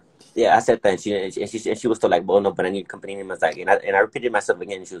 Oh, okay. Yeah, I said that, and she was still like, well, no, but I need a company name. I was like, and I repeated myself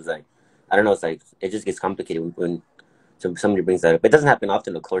again, and she was like, I don't know, it's like, it just gets complicated when somebody brings that up. It doesn't happen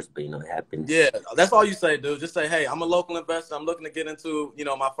often, of course, but, it happens. Yeah, that's all you say, dude. Just say, hey, I'm a local investor. I'm looking to get into,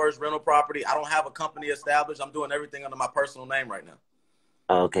 my first rental property. I don't have a company established. I'm doing everything under my personal name right now.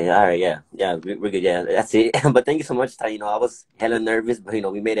 Okay, all right, yeah, we're good, yeah, that's it. But thank you so much, Ty. I was hella nervous, but,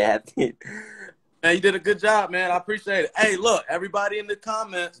 we made it happen. Man, you did a good job, man. I appreciate it. Hey, look, everybody in the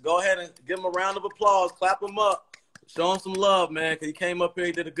comments, go ahead and give him a round of applause. Clap him up. Show him some love, man, because he came up here.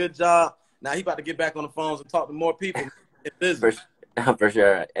 He did a good job. Now he about to get back on the phones and talk to more people. For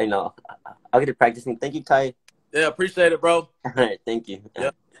sure. I'll get to practicing. Thank you, Ty. Yeah, appreciate it, bro. All right, thank you.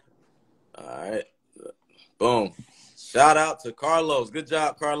 Yep. All right. Boom. Shout out to Carlos. Good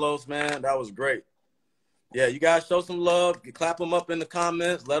job, Carlos, man. That was great. Yeah, you guys show some love. Clap him up in the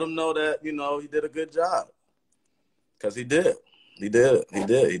comments. Let him know that, he did a good job. Because he did. He did.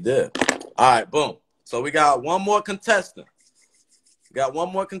 All right, boom. So we got one more contestant.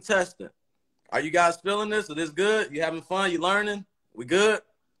 Are you guys feeling this? Is this good? You having fun? You learning? We good?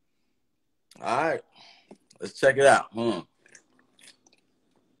 All right. Let's check it out.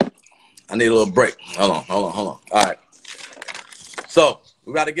 I need a little break. Hold on. All right. So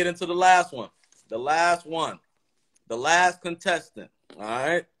we got to get into the last one. The last contestant. All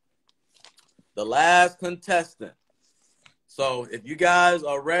right. The last contestant. So if you guys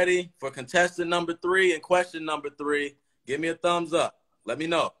are ready for contestant number 3 and question number 3, give me a thumbs up. Let me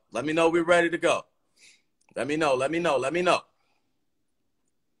know. Let me know we're ready to go. Let me know.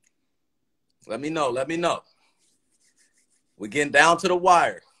 We're getting down to the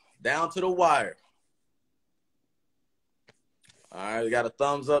wire. All right, we got a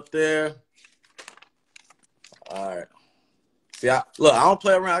thumbs up there. All right. See, look, I don't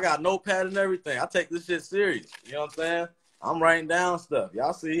play around. I got a notepad and everything. I take this shit serious. You know what I'm saying? I'm writing down stuff.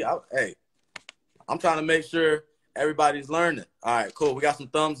 Y'all see? Hey, I'm trying to make sure everybody's learning. All right, cool. We got some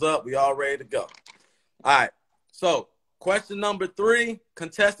thumbs up. We all ready to go. All right. So, question number 3,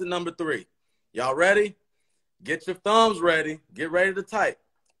 contestant number 3. Y'all ready? Get your thumbs ready. Get ready to type.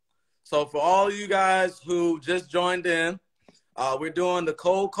 So, for all of you guys who just joined in, we're doing the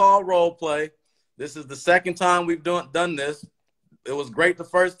cold call role play. This is the second time we've done this. It was great the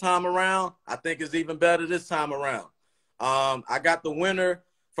first time around. I think it's even better this time around. I got the winner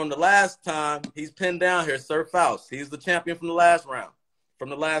from the last time. He's pinned down here, Sir Faust. He's the champion from the last round, from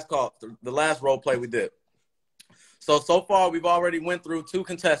the last call, the last role play we did. So far, we've already went through 2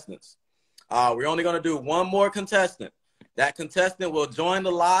 contestants. We're only going to do 1 more contestant. That contestant will join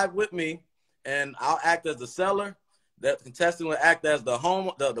the live with me, and I'll act as the seller. That contestant will act as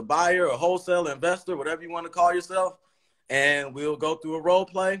the buyer or wholesale investor, whatever you want to call yourself. And we'll go through a role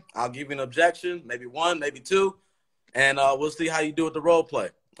play. I'll give you an objection, maybe 1, maybe 2. And we'll see how you do with the role play.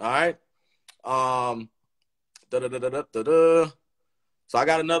 All right. So I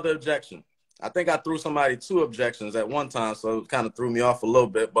got another objection. I think I threw somebody 2 objections at one time, so it kind of threw me off a little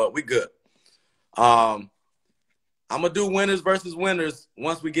bit, but we good. I'm going to do winners versus winners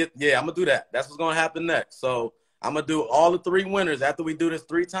once we get, I'm going to do that. That's what's going to happen next. So I'm going to do all the 3 winners. After we do this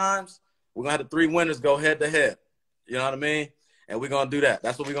 3 times, we're going to have the 3 winners go head to head. You know what I mean? And we're going to do that.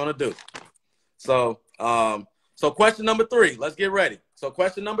 That's what we're going to do. So question number 3, let's get ready. So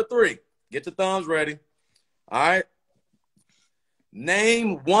question number 3, get your thumbs ready. All right.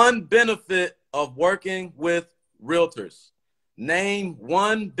 Name 1 benefit of working with realtors. Name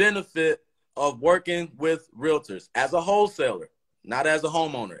 1 benefit of working with realtors as a wholesaler, not as a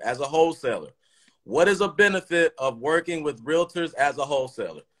homeowner, as a wholesaler. What is a benefit of working with realtors as a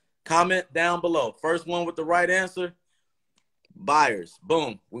wholesaler? Comment down below. First one with the right answer, buyers.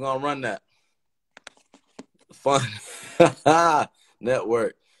 Boom. We're going to run that. Fun.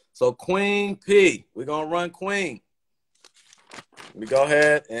 Network. So Queen P, we're going to run Queen. We go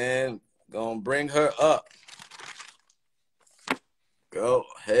ahead and going to bring her up. Go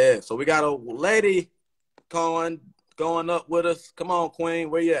ahead. So we got a lady going up with us. Come on, Queen.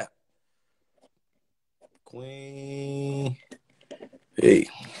 Where you at? Queen. Hey.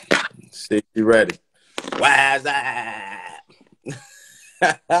 See you ready. Why's that?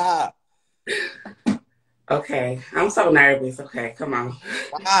 Okay. I'm so nervous. Okay, come on.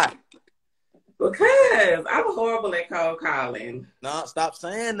 Why? Because I'm horrible at cold calling. No, stop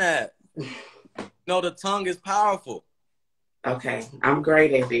saying that. No, the tongue is powerful. Okay, I'm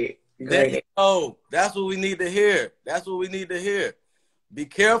great at it. Oh, that's what we need to hear. That's what we need to hear. Be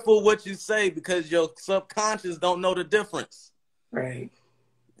careful what you say because your subconscious don't know the difference. Right.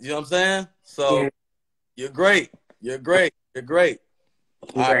 You know what I'm saying? So You're great. You're great. You're great.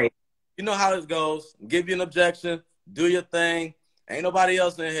 All right. You know how this goes. Give you an objection. Do your thing. Ain't nobody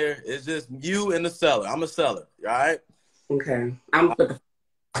else in here. It's just you and the seller. I'm a seller. All right? Okay.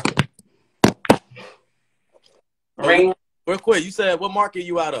 Ring. Real quick, you said what market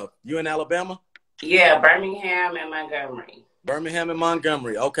you out of? You in Alabama? Yeah, Birmingham and Montgomery. Birmingham and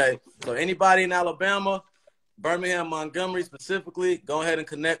Montgomery. Okay. So anybody in Alabama, Birmingham, Montgomery specifically, go ahead and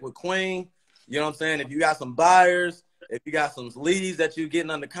connect with Queen. You know what I'm saying? If you got some buyers, if you got some leads that you're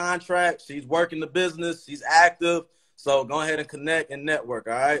getting under contract, she's working the business, she's active. So go ahead and connect and network,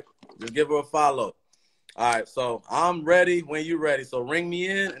 all right? Just give her a follow. All right, so I'm ready when you're ready. So ring me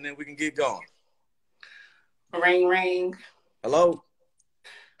in, and then we can get going. Ring, ring. Hello?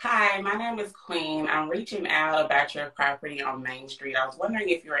 Hi, my name is Queen. I'm reaching out about your property on Main Street. I was wondering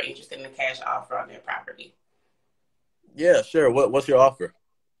if you are interested in the cash offer on that property. Yeah, sure. What's your offer?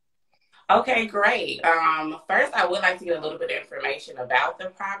 Okay, great. First, I would like to get a little bit of information about the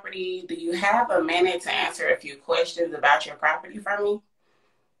property. Do you have a minute to answer a few questions about your property for me?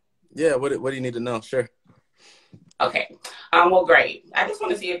 Yeah, what do you need to know? Sure. Okay. Well, great. I just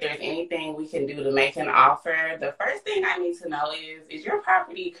want to see if there's anything we can do to make an offer. The first thing I need to know is your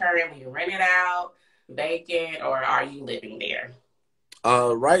property currently rented out, vacant, or are you living there?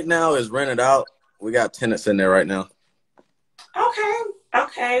 Right now is rented out. We got tenants in there right now. Okay.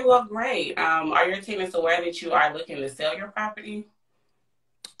 Okay. Well, great. Are your tenants aware that you are looking to sell your property?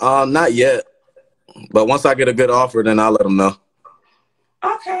 Not yet, but once I get a good offer, then I'll let them know.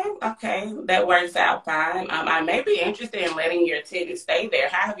 Okay. Okay. That works out fine. I may be interested in letting your tenants stay there.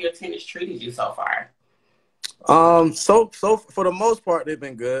 How have your tenants treated you so far? So for the most part, they've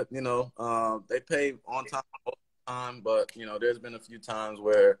been good. You know, they pay on time all the time, but you know, there's been a few times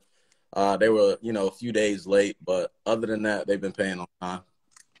where they were, you know, a few days late. But other than that, they've been paying on time.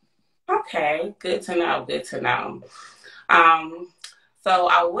 Okay, good to know. Good to know. Um, so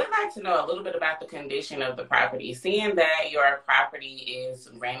I would like to know a little bit about the condition of the property. Seeing that your property is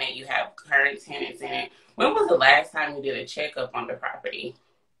rented, you have current tenants in it. When was the last time you did a checkup on the property?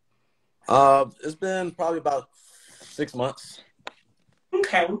 It's been probably about 6 months.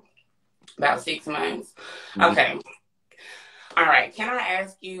 Okay, about 6 months. Mm-hmm. Okay. All right. Can I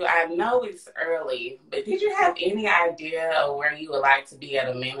ask you, I know it's early, but did you have any idea of where you would like to be at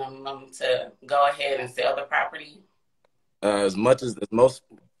a minimum to go ahead and sell the property? As much as most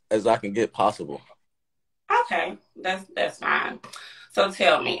as I can get possible. Okay, that's fine. So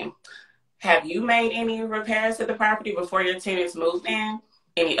tell me, have you made any repairs to the property before your tenants moved in?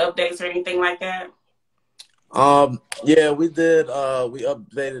 Any updates or anything like that? Yeah, we did. We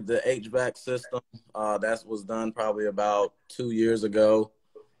updated the HVAC system. That was done probably about 2 years ago.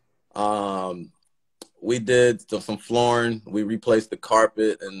 We did some flooring. We replaced the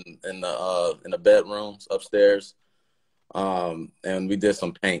carpet in the bedrooms upstairs. And we did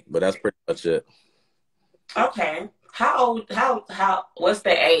some paint, but that's pretty much it. Okay. How old, what's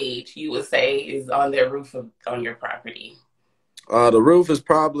the age you would say is on the roof on your property? The roof is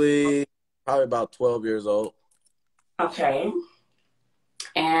probably about 12 years old. Okay.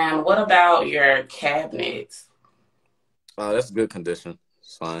 And what about your cabinets? That's good condition.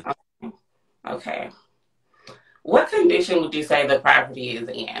 It's fine. Okay. What condition would you say the property is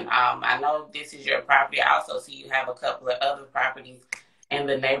in? I know this is your property. I also see you have a couple of other properties in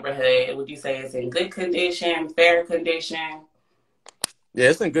the neighborhood. Would you say it's in good condition, fair condition? Yeah,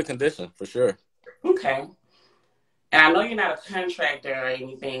 it's in good condition for sure. Okay. And I know you're not a contractor or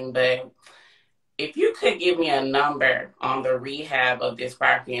anything, but if you could give me a number on the rehab of this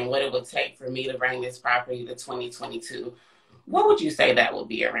property and what it would take for me to bring this property to 2022, what would you say that would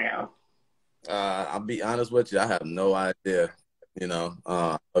be around? I'll be honest with you, I have no idea. You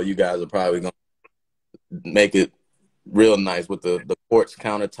know, you guys are probably gonna make it real nice with the porch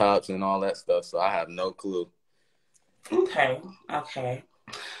countertops and all that stuff. So I have no clue. Okay. Okay.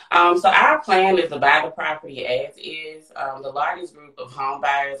 So our plan is to buy the property as is. The largest group of home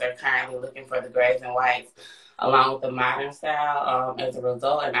buyers are currently looking for the grays and whites along with the modern style. As a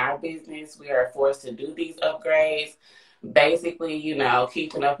result, in our business, we are forced to do these upgrades, basically, you know,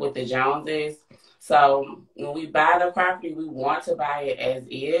 keeping up with the Joneses. So when we buy the property, we want to buy it as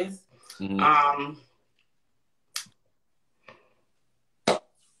is. Mm-hmm.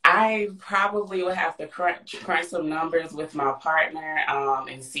 I probably would have to crunch some numbers with my partner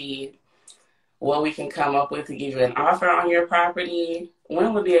and see what we can come up with to give you an offer on your property.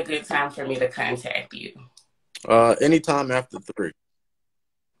 When would be a good time for me to contact you? Anytime after 3.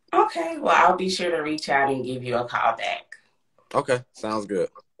 Okay, well, I'll be sure to reach out and give you a call back. Okay, sounds good.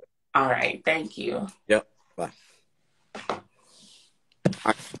 All right, thank you. Yep, bye.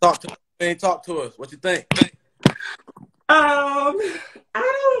 Talk to us. What you think? I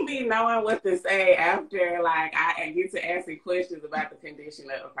don't be knowing what to say after, like, I get to asking questions about the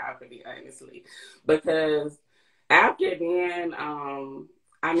condition of the property, honestly, because after then,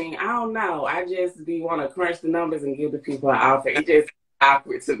 I mean, I don't know. I just be want to crunch the numbers and give the people an offer. It's just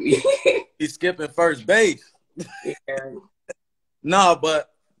awkward to me. He's skipping first base. Yeah. No,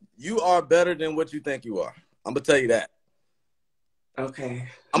 but you are better than what you think you are. I'm gonna tell you that. Okay.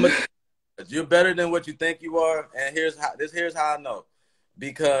 You're better than what you think you are, and here's how I know.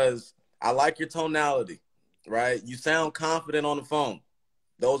 Because I like your tonality, right? You sound confident on the phone.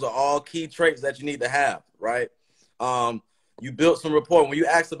 Those are all key traits that you need to have, right? You built some rapport. When you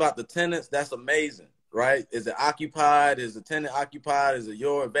asked about the tenants, that's amazing, right? Is it occupied? Is the tenant occupied? Is it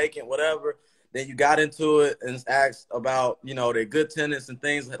your vacant? Whatever. Then you got into it and asked about, you know, they're good tenants and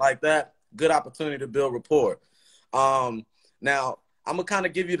things like that. Good opportunity to build rapport. Now, I'm going to kind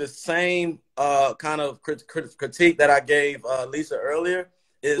of give you the same kind of critique that I gave Lisa earlier,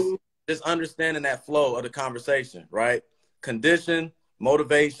 is just understanding that flow of the conversation, right? Condition,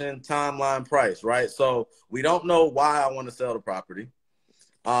 motivation, timeline, price, right? So we don't know why I want to sell the property.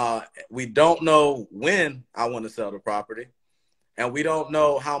 We don't know when I want to sell the property. And we don't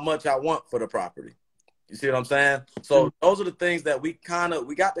know how much I want for the property. You see what I'm saying? So those are the things that we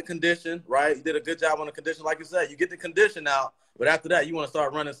got the condition, right? You did a good job on the condition. Like you said, you get the condition out, but after that, you want to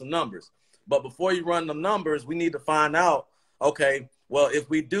start running some numbers. But before you run the numbers, we need to find out, okay, well, if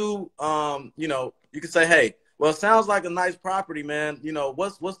we do, you know, you can say, hey, well, it sounds like a nice property, man. You know,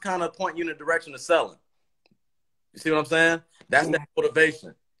 what's kind of point you in the direction of selling? You see what I'm saying? That's that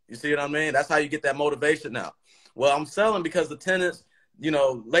motivation. You see what I mean? That's how you get that motivation now. Well, I'm selling because the tenants, you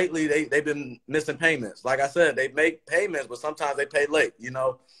know, lately they've been missing payments. Like I said, they make payments, but sometimes they pay late, you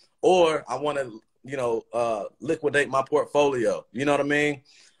know, or I want to, you know, liquidate my portfolio. You know what I mean?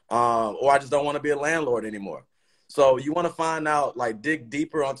 Or I just don't want to be a landlord anymore. So you want to find out, like, dig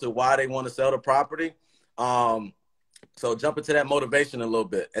deeper onto why they want to sell the property. So jump into that motivation a little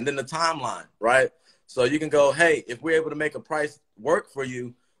bit. And then the timeline, right? So you can go, hey, if we're able to make a price work for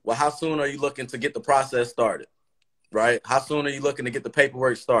you, well, how soon are you looking to get the process started? Right? How soon are you looking to get the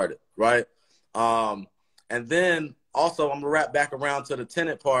paperwork started? Right? And then also, I'm going to wrap back around to the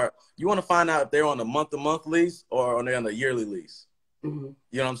tenant part. You want to find out if they're on a month-to-month lease or on a yearly lease. Mm-hmm.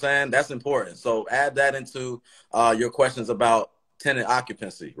 You know what I'm saying? That's important. So add that into your questions about tenant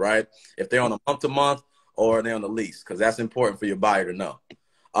occupancy, right? If they're on a month-to-month or they're on a lease, because that's important for your buyer to know.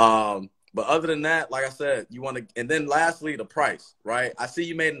 But other than that, like I said, you want to, and then lastly, the price, right? I see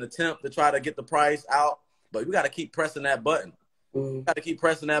you made an attempt to try to get the price out, but we got to keep pressing that button. Mm-hmm. We got to keep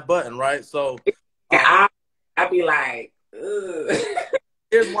pressing that button, right? So I'd be like, ugh.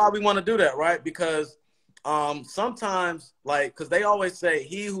 Here's why we want to do that, right? Because sometimes, like, because they always say,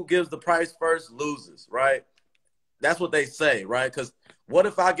 he who gives the price first loses, right? That's what they say, right? Because what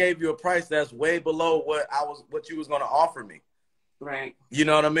if I gave you a price that's way below what you was going to offer me? Right. You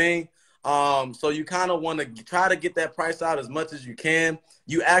know what I mean? So you kind of want to try to get that price out as much as you can.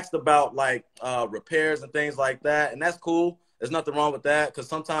 You asked about, like, repairs and things like that, and that's cool. There's nothing wrong with that, because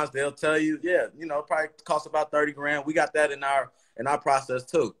sometimes they'll tell you, yeah, you know, it probably costs about 30 grand. We got that in our process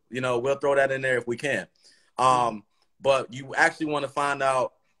too. You know, we'll throw that in there if we can. But you actually want to find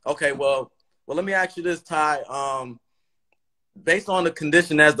out, okay, well, let me ask you this, Ty. Based on the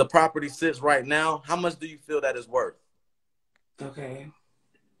condition as the property sits right now, how much do you feel that is worth? Okay.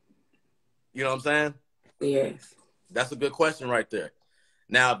 You know what I'm saying? Yes. That's a good question right there.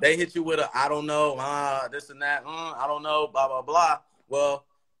 Now, if they hit you with a, I don't know, this and that, I don't know, blah, blah, blah. Well,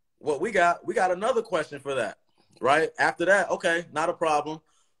 what we got another question for that, right? After that, okay, not a problem.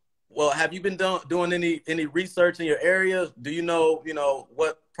 Well, have you been doing any research in your area? Do you know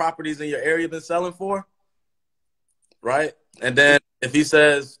what properties in your area been selling for? Right? And then if he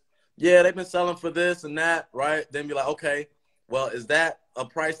says, yeah, they've been selling for this and that, right? Then be like, okay, well, is that a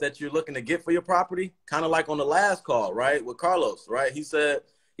price that you're looking to get for your property? Kind of like on the last call, right, with Carlos, right?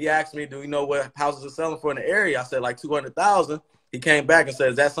 He asked me, do you know what houses are selling for in the area? I said, like, 200,000. He came back and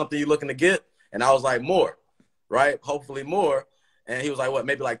said, is that something you're looking to get? And I was like, more, right? Hopefully more. And he was like, what,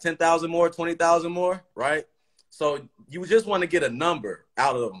 maybe like 10,000 more, 20,000 more, right? So you just want to get a number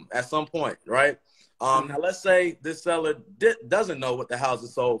out of them at some point, right? Now, let's say this seller doesn't know what the house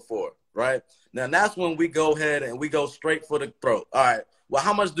is sold for, right? Now, that's when we go ahead and we go straight for the throat. All right, well,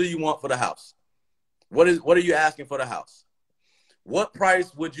 how much do you want for the house? What are you asking for the house? What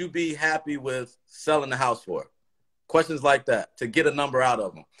price would you be happy with selling the house for? Questions like that to get a number out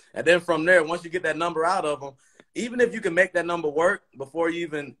of them. And then from there, once you get that number out of them, even if you can make that number work before you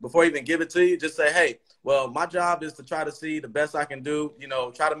even give it to you, just say, hey, well, my job is to try to see the best I can do,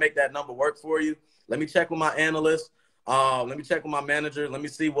 try to make that number work for you. Let me check with my analyst. Let me check with my manager. Let me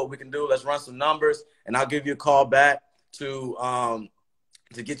see what we can do. Let's run some numbers, and I'll give you a call back to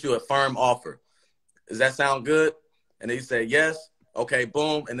get you a firm offer. Does that sound good? And then you say, yes. Okay,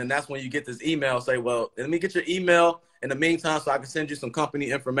 boom. And then that's when you get this email. Say, well, let me get your email in the meantime so I can send you some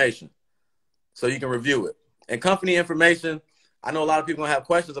company information so you can review it. And company information, I know a lot of people have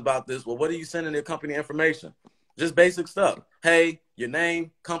questions about this. Well, what are you sending their company information? Just basic stuff. Hey, your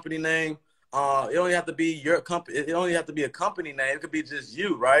name, company name. It don't have to be your company. It only have to be a company name. It could be just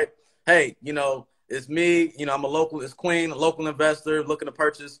you, right? Hey, it's me. I'm it's Queen, a local investor looking to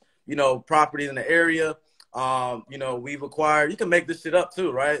purchase, property in the area. We've acquired. You can make this shit up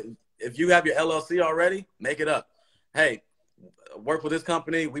too, right? If you have your LLC already, make it up. Hey, work with this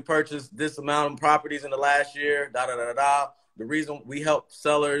company. We purchased this amount of properties in the last year. Da da da da. The reason we help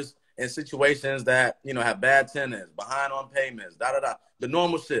sellers in situations that have bad tenants, behind on payments, da da da. The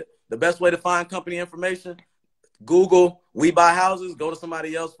normal shit. The best way to find company information, Google We Buy Houses, go to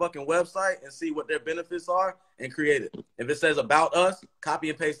somebody else's fucking website and see what their benefits are and create it. If it says about us, copy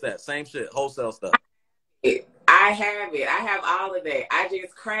and paste that. Same shit, wholesale stuff. I have it. I have all of that. I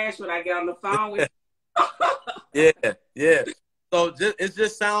just crash when I get on the phone with Yeah. So it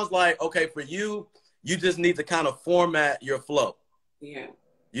just sounds like, okay, for you, You just need to kind of format your flow. Yeah.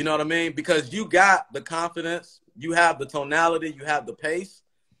 You know what I mean? Because you got the confidence, you have the tonality, you have the pace.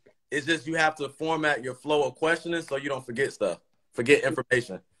 It's just you have to format your flow of questioning so you don't forget stuff, forget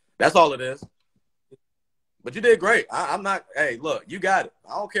information. That's all it is. But you did great. I'm not. Hey, look, you got it.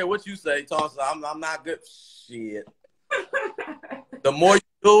 I don't care what you say, Toss. I'm not good. Shit. The more you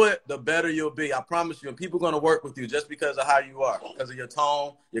do it, the better you'll be. I promise you. And people are going to work with you just because of how you are, because of your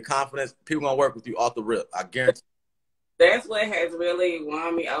tone, your confidence. People are going to work with you off the rip. I guarantee. That's what has really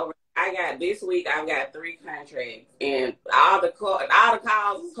won me over. This week I've got 3 contracts, and all the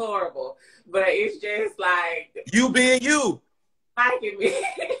calls is horrible, but it's just like you being you. Liking me.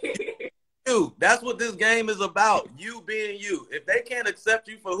 You. That's what this game is about. You being you. If they can't accept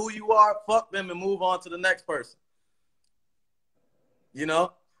you for who you are, fuck them and move on to the next person. You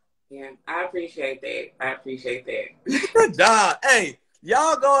know? Yeah, I appreciate that. Good job. Hey,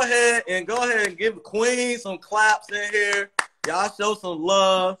 y'all go ahead and give Queen some claps in here. Y'all show some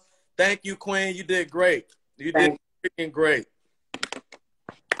love. Thank you, Queen. You did great. You did freaking great.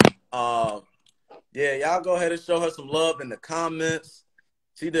 Yeah, y'all go ahead and show her some love in the comments.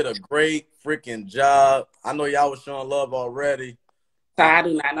 She did a great freaking job. I know y'all was showing love already. So I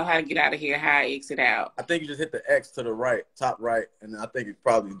do not know how to get out of here, how I exit out. I think you just hit the X to the right, top right, and I think it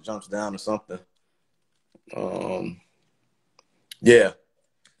probably jumps down or something. Yeah.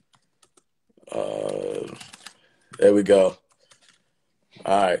 There we go.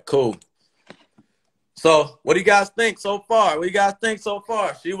 All right, cool. So what do you guys think so far?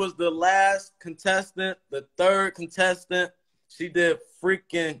 She was the last contestant, the 3rd contestant. She did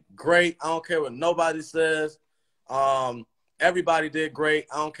freaking great. I don't care what nobody says. Everybody did great.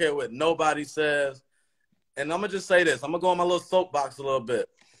 I don't care what nobody says. And I'm going to just say this. I'm going to go on my little soapbox a little bit.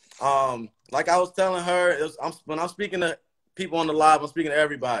 Like I was telling her, when I'm speaking to people on the live, I'm speaking to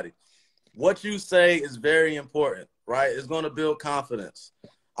everybody. What you say is very important, right? It's going to build confidence.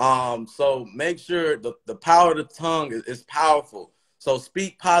 So make sure the power of the tongue is powerful. So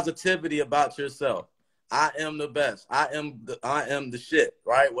speak positivity about yourself. I am the best. I am the shit,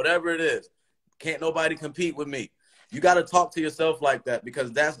 right? Whatever it is. Can't nobody compete with me. You got to talk to yourself like that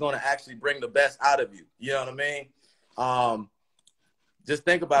because that's going to actually bring the best out of you. You know what I mean? Just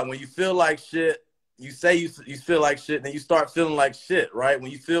think about it. When you feel like shit, you say you feel like shit, then you start feeling like shit, right?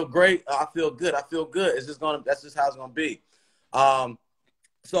 When you feel great, I feel good. That's just how it's going to be.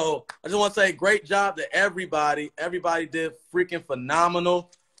 So I just want to say great job to everybody. Everybody did freaking phenomenal.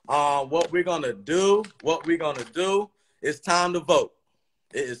 What we're going to do is time to vote.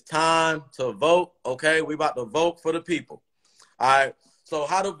 It is time to vote, okay? We about to vote for the people. All right. So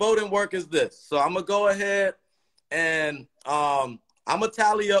how the voting work is this. So I'm going to go ahead and I'm going to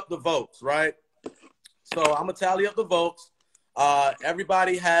tally up the votes, right? So I'm going to tally up the votes.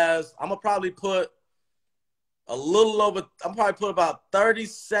 Everybody has, I'm going to probably put about 30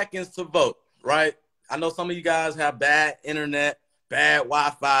 seconds to vote, right? I know some of you guys have bad internet, bad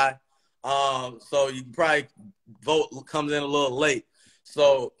Wi-Fi. So you can probably vote comes in a little late.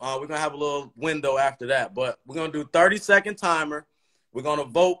 So we're going to have a little window after that. But we're going to do 30-second timer. We're going to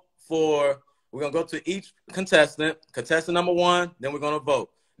vote we're going to go to each contestant number 1, then we're going to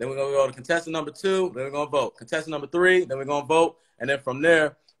vote. Then we're going to go to contestant number 2, then we're going to vote. Contestant number 3, then we're going to vote. And then from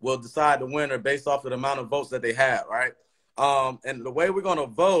there, we'll decide the winner based off of the amount of votes that they have, right? And the way we're going to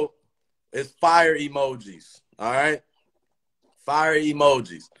vote is fire emojis, all right? Fire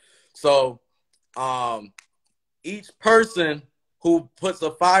emojis. So each person who puts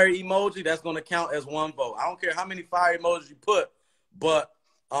a fire emoji, that's going to count as 1 vote. I don't care how many fire emojis you put, but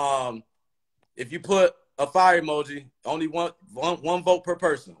if you put a fire emoji, only one vote per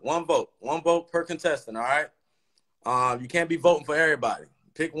person. 1 vote. 1 vote per contestant, all right? You can't be voting for everybody.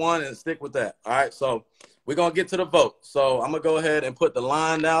 Pick one and stick with that, all right? So we're going to get to the vote. So I'm going to go ahead and put the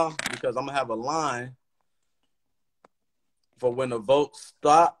line down because I'm going to have a line for when the votes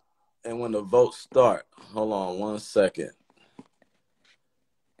stop and when the votes start. Hold on 1 second.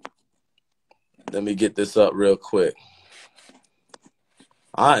 Let me get this up real quick.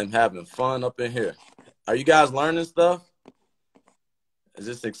 I am having fun up in here. Are you guys learning stuff? Is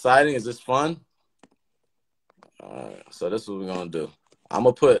this exciting? Is this fun? All right, so this is what we're going to do. I'm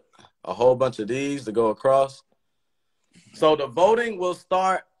going to put a whole bunch of these to go across. So the voting will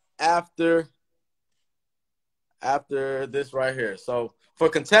start after this right here. So for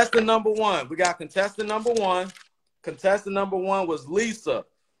contestant number 1, we got contestant number 1. Contestant number 1 was Lisa.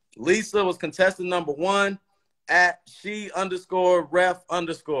 Lisa was contestant number 1 at she_ref_.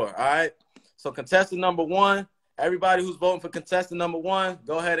 All right. So contestant number 1, everybody who's voting for contestant number 1,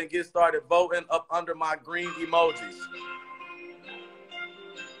 go ahead and get started voting up under my green emojis.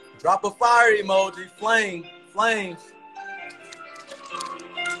 Drop a fire emoji. Flame. Flames.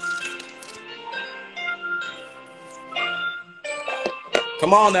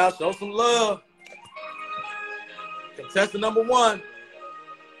 Come on now. Show some love. Contestant number 1.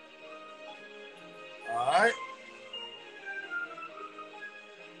 All right.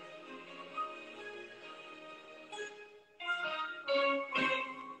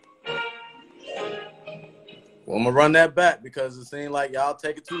 Well, I'm going to run that back because it seemed like y'all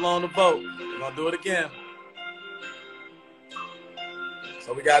taking too long to vote. We're going to do it again.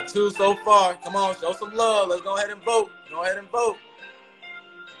 So we got 2 so far. Come on, show some love. Let's go ahead and vote. Go ahead and vote.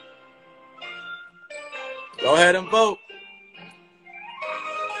 Go ahead and vote.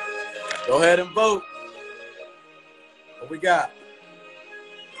 Go ahead and vote. What we got?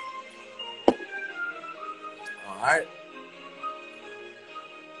 All right.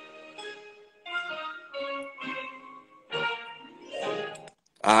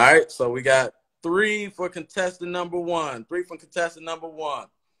 All right, so we got 3 for contestant number 1. 3 for contestant number 1.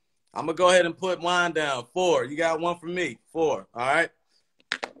 I'm going to go ahead and put mine down. 4. You got 1 for me. 4. All right.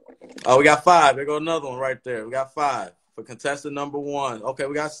 Oh, we got 5. There go another one right there. We got 5 for contestant number 1. Okay,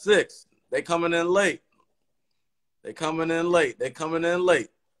 we got 6. They coming in late. They coming in late. They coming in late.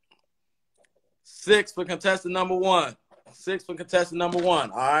 6 for contestant number 1. 6 for contestant number 1.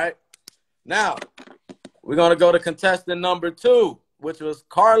 All right. Now, we're going to go to contestant number 2, which was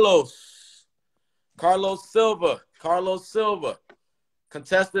Carlos. Carlos Silva. Carlos Silva.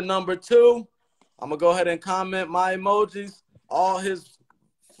 Contestant number 2. I'm going to go ahead and comment my emojis. All his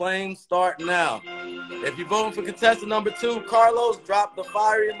flames start now. If you're voting for contestant number 2, Carlos, drop the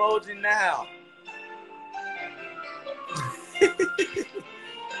fire emoji now.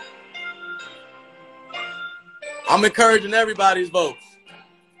 I'm encouraging everybody's votes.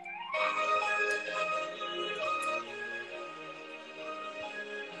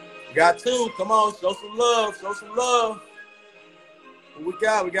 We got 2. Come on, show some love. Show some love. What we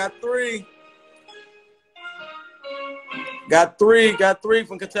got? We got 3. Got 3. Got 3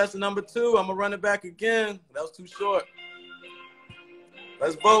 from contestant number 2. I'm going to run it back again. That was too short.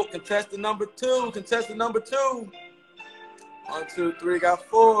 Let's vote. Contestant number 2. Contestant number 2. 1, 2, 3. Got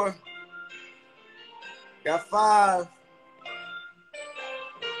 4. Got 5.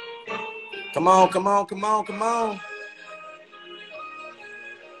 Come on, come on, come on, come on.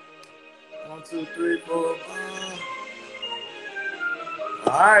 1, 2, 3, 4, 5.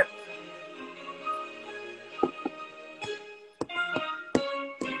 All right.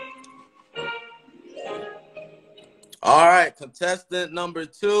 All right. Contestant number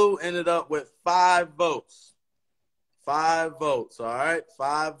 2 ended up with 5 votes. 5 votes. All right.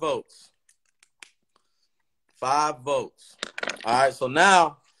 5 votes. 5 votes. All right. So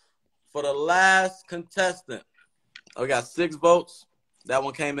now for the last contestant, we got 6 votes. That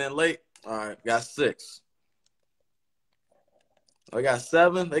one came in late. All right. Got 6. We got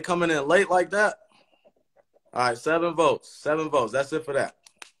 7. They coming in late like that. All right. 7 votes. 7 votes. That's it for that.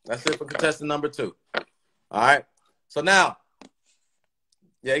 That's it for contestant number 2. All right. So now,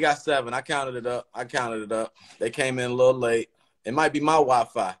 yeah, you got 7. I counted it up. I counted it up. They came in a little late. It might be my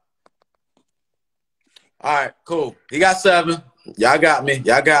Wi-Fi. All right, cool. He got 7. Y'all got me.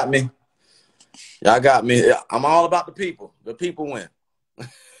 Y'all got me. Y'all got me. I'm all about the people. The people win.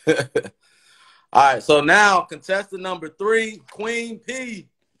 All right, so now contestant number 3, Queen P.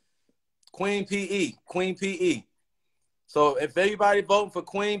 Queen P.E. Queen P.E. So if everybody voting for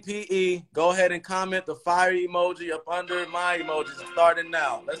Queen P.E., go ahead and comment the fire emoji up under my emojis starting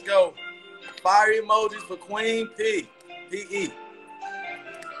now. Let's go. Fire emojis for Queen P.E.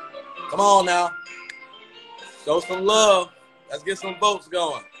 Come on now. Show some love. Let's get some votes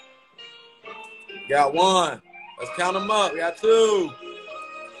going. Got 1. Let's count them up. We got 2,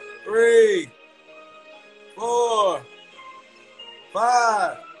 3, 4,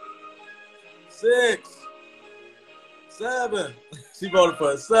 5, 6, 7. She voted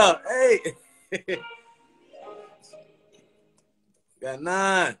for herself. 8. Got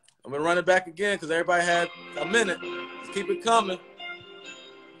 9. I'm gonna run it back again because everybody had a minute. Let's keep it coming.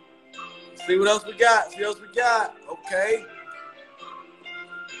 See what else we got. See what else we got. Okay.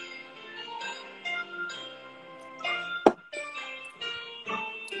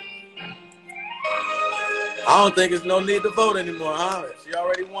 I don't think there's no need to vote anymore, huh? She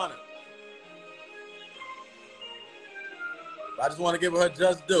already won it. I just want to give her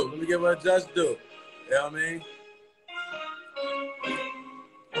just due. Let me give her just due. You know what I mean?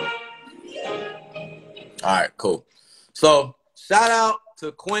 All right, cool. So shout out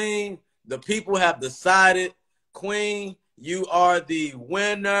to Queen. The people have decided. Queen, you are the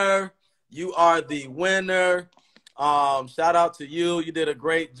winner. You are the winner. Shout out to you. You did a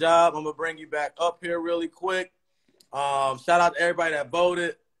great job. I'm gonna bring you back up here really quick. Shout out to everybody that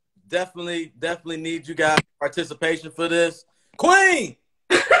voted. Definitely need you guys' participation for this. Queen!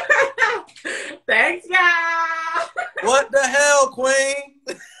 Thanks, y'all. What the hell, Queen?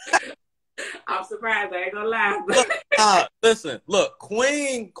 I'm surprised. I ain't gonna lie. Listen, look,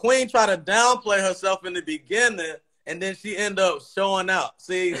 Queen tried to downplay herself in the beginning, and then she ended up showing out.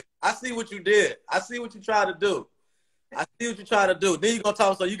 See, I see what you did. I see what you tried to do. Then you're going to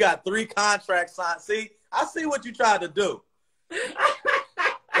talk, so you got 3 contracts signed. See, I see what you tried to do.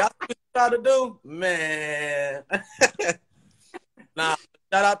 Y'all see what you tried to do? Man. Nah,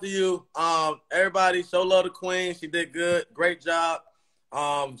 shout out to you. Everybody, show love to Queen. She did good. Great job.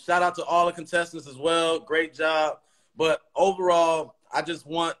 Shout out to all the contestants as well. Great job. But overall, I just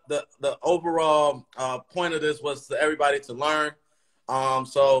want the overall point of this was for everybody to learn.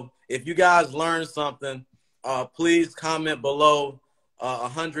 So if you guys learned something, please comment below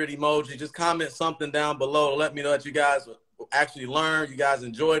 100 emoji. Just comment something down below to let me know that you guys actually learned, you guys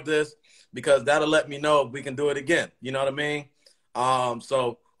enjoyed this, because that'll let me know if we can do it again. You know what I mean?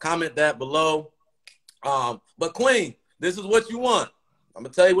 So comment that below. But Queen, this is what you want. I'm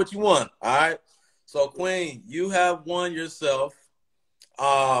going to tell you what you want. All right. So Queen, you have won yourself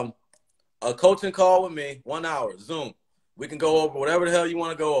a coaching call with me, 1 hour, Zoom. We can go over whatever the hell you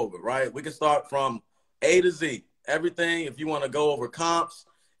want to go over, right? We can start from A to Z, everything. If you want to go over comps,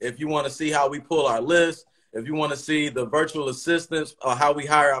 if you want to see how we pull our list, if you want to see the virtual assistants, how we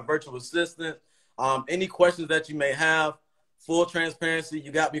hire our virtual assistant, any questions that you may have, full transparency,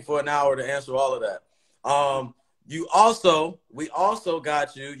 you got me for an hour to answer all of that. We also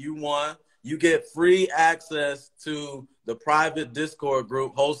got you, you won, you get free access to the private Discord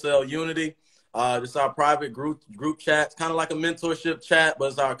group, Wholesale Unity. It's our private group chat. It's kind of like a mentorship chat, but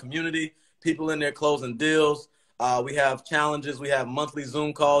it's our community. People in there closing deals. We have challenges. We have monthly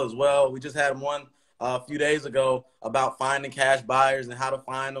Zoom call as well. We just had one a few days ago about finding cash buyers and how to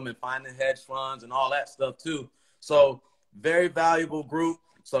find them and finding hedge funds and all that stuff too. So very valuable group.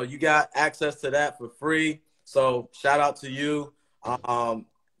 So you got access to that for free. So shout out to you.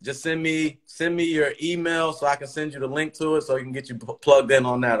 Just send me your email so I can send you the link to it so we can get you plugged in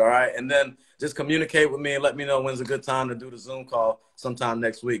on that. All right. And then just communicate with me and let me know when's a good time to do the Zoom call sometime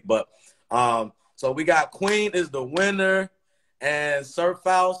next week. But so we got Queen is the winner and Sir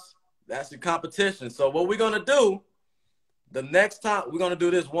Faust, that's the competition. So what we're going to do the next time, we're going to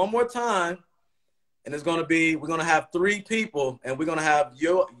do this one more time. And it's going to be, we're going to have 3 people and we're going to have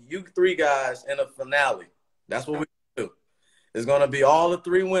you 3 guys in a finale. That's what we do. It's going to be all the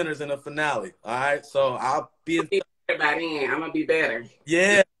 3 winners in a finale. All right. So I'll be in by then. I'm going to be better.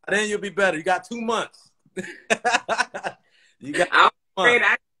 Yeah. Then you'll be better. You got 2 months. You got I'm afraid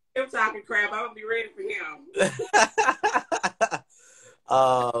I him talking crap. I'm going to be ready for him.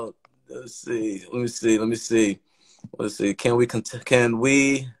 Let's see. Let me see. Let's see. Can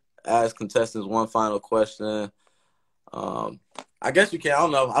we ask contestants one final question? I guess you can.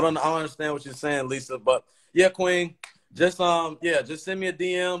 I don't understand what you're saying, Lisa. But yeah, Queen, just send me a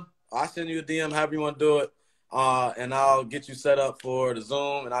DM. I'll send you a DM, however you want to do it. And I'll get you set up for the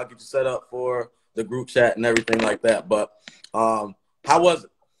Zoom, and I'll get you set up for the group chat and everything like that. But how was it?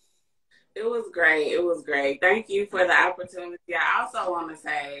 It was great. It was great. Thank you for the opportunity. I also want to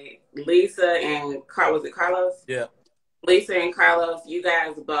say Lisa and was it Carlos? Yeah. Lisa and Carlos, you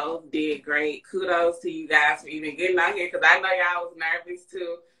guys both did great. Kudos to you guys for even getting out here, because I know y'all was nervous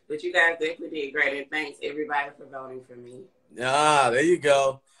too, but you guys definitely did great. And thanks everybody for voting for me. Ah, there you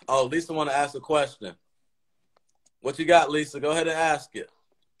go. Oh, Lisa want to ask a question. What you got, Lisa? Go ahead and ask it.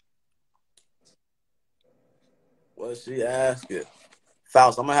 What's she asking?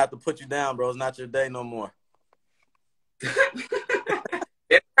 Faust, I'm going to have to put you down, bro. It's not your day no more.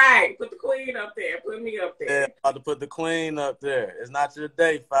 That's right. Put the Queen up there. Put me up there. Yeah, I'm about to put the Queen up there. It's not your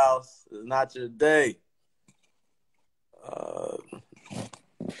day, Faust. It's not your day.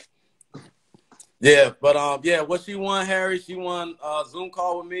 What she won, Harry, she won a Zoom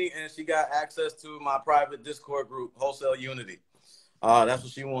call with me, and she got access to my private Discord group, Wholesale Unity. That's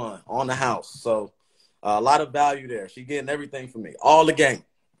what she won on the house. So a lot of value there. She getting everything from me, all the game.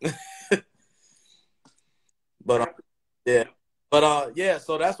 So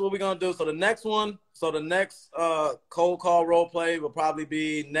that's what we're gonna do. So the next cold call role play will probably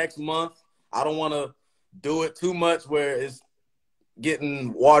be next month. I don't want to do it too much where it's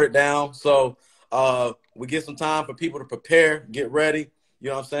getting watered down. So we get some time for people to prepare, get ready. You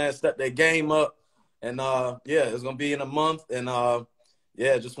know what I'm saying? Step their game up, and it's gonna be in a month. And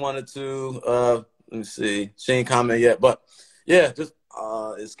just wanted to let me see. She ain't comment yet, but yeah, just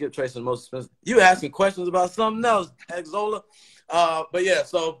Is skip tracing the most expensive? You asking questions about something else, Exola. But yeah,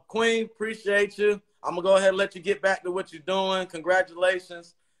 so Queen, appreciate you. I'm gonna go ahead and let you get back to what you're doing.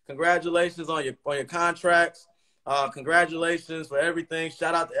 Congratulations on your contracts. Congratulations for everything.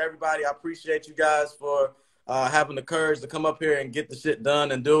 Shout out to everybody. I appreciate you guys for having the courage to come up here and get the shit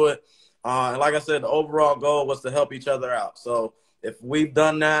done and do it. And like I said, the overall goal was to help each other out. So if we've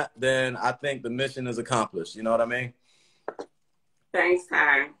done that, then I think the mission is accomplished. You know what I mean? Thanks,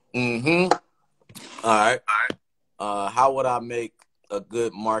 Ty. Mm-hmm. All right. How would I make a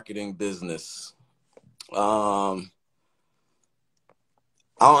good marketing business? I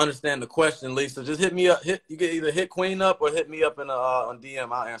don't understand the question, Lisa. Just hit me up. You can either hit Queen up or hit me up in on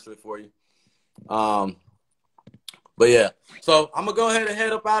DM. I'll answer it for you. But yeah, so I'm gonna go ahead and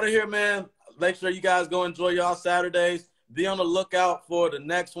head up out of here, man. Make sure you guys go enjoy y'all Saturdays. Be on the lookout for the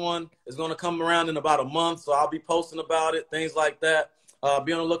next one. It's gonna come around in about a month, so I'll be posting about it, things like that.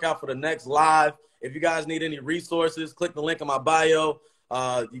 Be on the lookout for the next live. If you guys need any resources, click the link in my bio.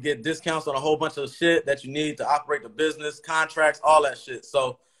 You get discounts on a whole bunch of shit that you need to operate the business, contracts, all that shit.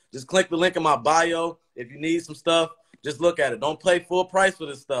 So just click the link in my bio. If you need some stuff, just look at it. Don't pay full price for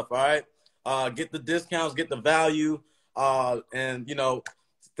this stuff, all right? Get the discounts, get the value, and, you know,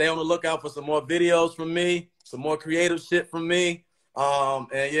 stay on the lookout for some more videos from me, some more creative shit from me.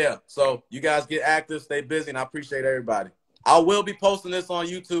 And, yeah, so you guys get active, stay busy, and I appreciate everybody. I will be posting this on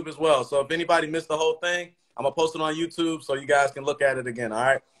YouTube as well. So if anybody missed the whole thing, I'm going to post it on YouTube so you guys can look at it again, all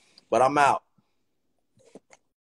right? But I'm out.